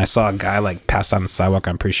downtown and I saw a guy like pass on the sidewalk.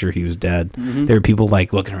 I'm pretty sure he was dead. There were people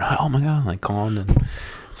like looking around, oh my god, like calling, and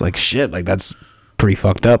it's like shit, like that's pretty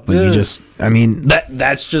fucked up. But you just, I mean,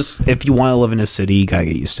 that's just, if you want to live in a city, you gotta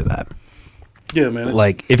get used to that. Yeah, man.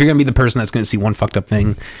 Like if you're gonna be the person that's gonna see one fucked up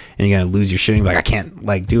thing and you're gonna lose your shit, and be like I can't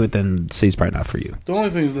like do it, then city's probably not for you. The only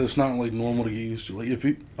thing that's not like normal to get used to, like if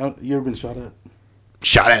you ever been shot at?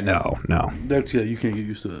 Shot at? No. That's you can't get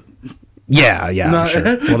used to it. Yeah, I'm sure.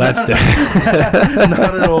 Well, that's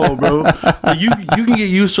not at all, bro. Like, you can get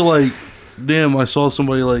used to like, damn, I saw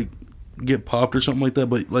somebody like get popped or something like that,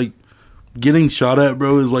 but like getting shot at,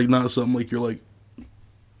 bro, is like not something like you're like,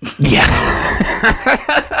 yeah.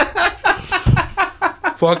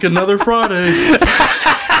 Fuck another Friday.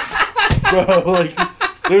 Bro, like,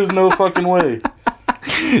 there's no fucking way.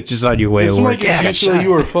 Just on your way to work. Yeah,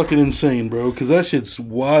 you are fucking insane, bro, because that shit's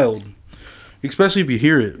wild. Especially if you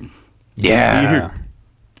hear it. Yeah. You hear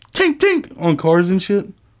tink, tink on cars and shit.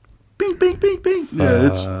 Bing, bing, bing, bing.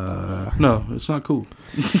 Yeah, it's not cool.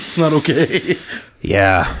 It's not okay.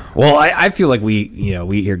 Yeah. Well, I feel like we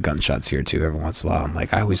hear gunshots here too every once in a while. I'm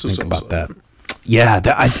like, I always think about that. Yeah,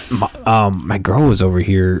 my girl was over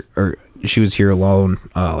here, or she was here alone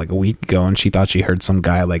like a week ago, and she thought she heard some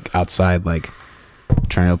guy like outside, like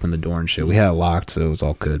trying to open the door and shit. We had it locked, so it was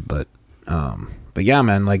all good. But yeah,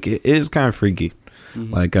 man, like it is kind of freaky.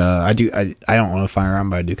 Like I don't want a firearm,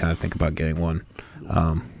 but I do kind of think about getting one.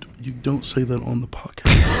 You don't say that on the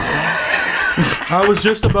podcast. I was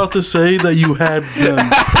just about to say that you had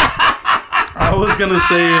guns. I was gonna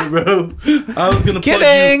say it, bro. I was gonna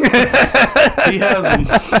kidding. He has them.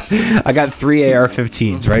 I got 3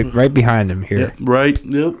 AR-15s right behind him here. Yeah, right.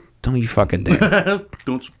 Yep. Don't you fucking dare.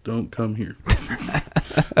 Don't come here.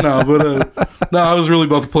 No, I was really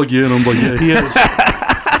about to plug you in. I'm like, yeah, he has.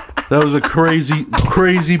 That was a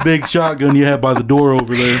crazy big shotgun you had by the door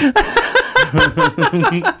over there.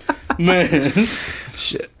 Man.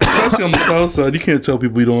 Shit. Especially on the south side, you can't tell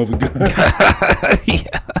people you don't have a gun.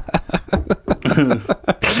 Yeah.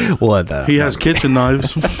 We'll let that. He has kitchen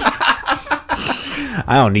knives.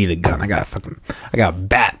 I don't need a gun. I got a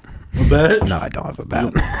bat. bat? No, I don't have a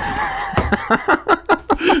bat.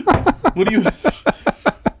 What do you?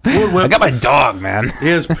 I got my dog, man. He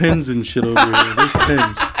has pins and shit over here. There's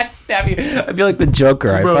pins. I stab you. I feel like the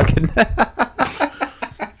Joker. Bro. I fucking.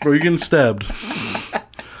 Bro, you're getting stabbed.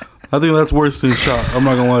 I think that's worse than shot. I'm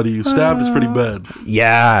not gonna lie to you. Stabbed is pretty bad.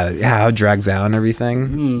 Yeah, how it drags out and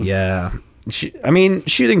everything. Yeah. I mean,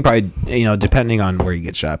 shooting probably, depending on where you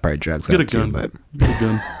get shot, probably drags out. Get a gun. But Get a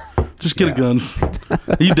gun. Just get a gun.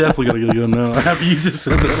 You definitely gotta get a gun now. After you just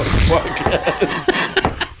said that on the podcast.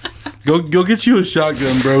 Go get you a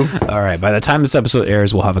shotgun, bro. all right, by the time this episode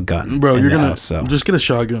airs, we'll have a gun. Bro, in you're the gonna house, so. just get a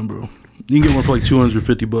shotgun, bro. You can get one for like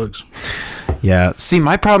 $250. Yeah. See,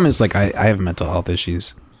 my problem is like I have mental health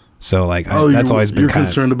issues. So like that's always been you're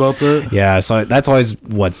concerned about that. Yeah, so that's always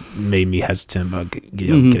what's made me hesitant about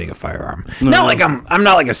getting a firearm. No, not like I'm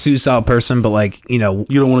not like a suicidal person, but like you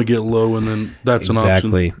don't want to get low, and then that's an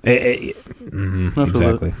option. Exactly.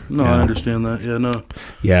 Exactly. No, yeah. I understand that. Yeah, no.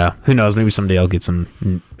 Yeah, who knows? Maybe someday I'll get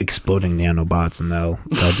some exploding nanobots, and they'll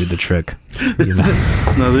do the trick.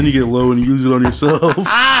 No, then you get low and you use it on yourself.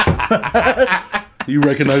 You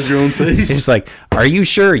recognize your own face. It's like, are you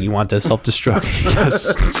sure you want to self-destruct?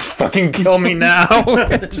 Just fucking kill me now.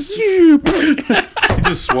 You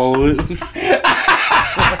just swallow it.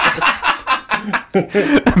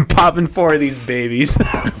 I'm popping 4 of these babies.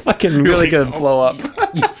 Fucking really gonna blow up.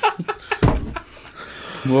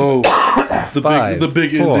 Whoa. The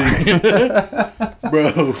big 4. ending.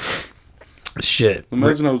 Bro. Shit.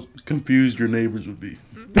 Imagine how confused your neighbors would be.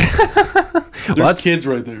 There's that's kids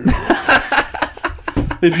right there.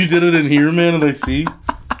 If you did it in here, man, and they see,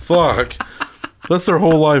 fuck. That's their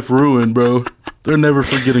whole life ruined, bro. They're never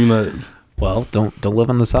forgetting that. Well, don't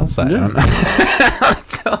live on the south side. Yeah. I'll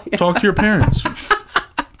tell you. Talk to your parents.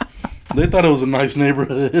 They thought it was a nice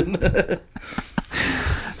neighborhood.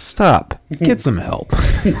 Stop. Get some help.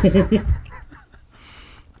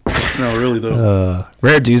 No, really though.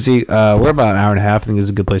 Rare Doozy. We're about an hour and a half. I think this is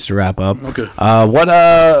a good place to wrap up. Okay. What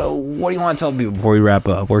do you want to tell people before we wrap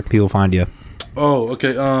up? Where can people find you? Oh,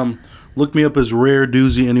 okay. Look me up as Rare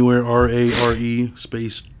Doozy anywhere. RARE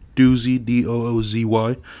space Doozy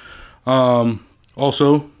DOOZY.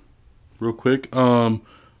 Also, real quick,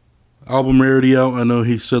 album Rarity out. I know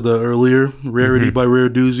he said that earlier. Rarity by Rare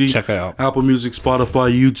Doozy. Check it out. Apple Music,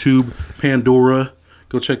 Spotify, YouTube, Pandora.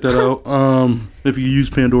 Go check that out. If you use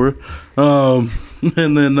Pandora. And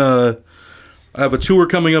then I have a tour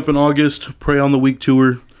coming up in August. Pray on the Week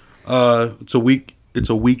tour. It's a week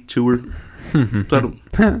tour. So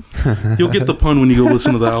you'll get the pun when you go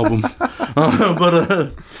listen to the album.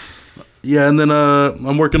 Yeah, and then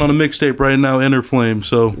I'm working on a mixtape right now, Inner Flame.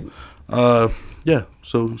 So yeah,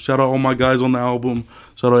 so shout out all my guys on the album.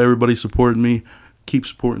 Shout out everybody supporting me. Keep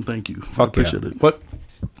supporting. Thank you. I appreciate it.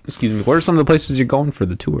 Excuse me. What are some of the places you're going for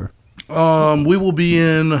the tour? We will be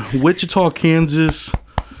in Wichita, Kansas,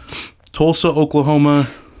 Tulsa, Oklahoma,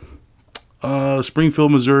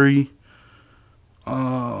 Springfield, Missouri,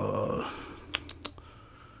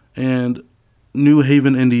 and New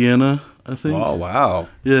Haven, Indiana, I think. Oh, wow.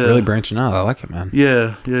 Yeah. Really branching out. I like it, man.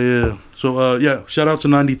 Yeah. So, yeah, shout out to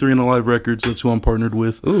 93 and Alive Records. That's who I'm partnered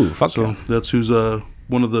with. Ooh, fuck So yeah. that's who's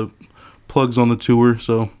one of the plugs on the tour.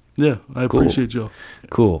 So, yeah, I appreciate y'all.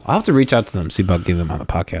 Cool. I'll have to reach out to them, see about getting them on the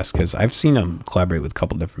podcast, because I've seen them collaborate with a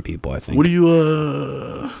couple different people, I think. What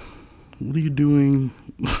are you doing?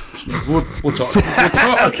 We'll talk.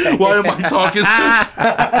 Okay. Why am I talking?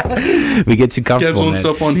 We get too comfortable, Scheduling man.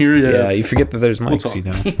 stuff on here, yeah. You forget that there's mics, talk.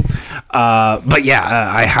 But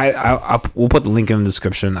yeah, we'll put the link in the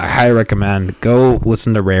description. I highly recommend go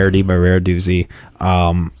listen to Rarity by Rare Doozy.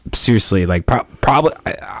 Seriously, like probably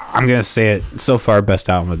I'm gonna say it. So far, best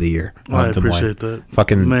album of the year. I appreciate that.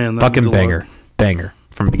 Fucking Man, that fucking means a lot. banger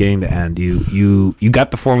from beginning to end. You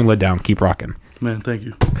got the formula down. Keep rocking. Man, thank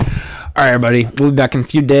you. All right, everybody. We'll be back in a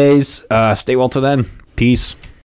few days. Stay well till then. Peace.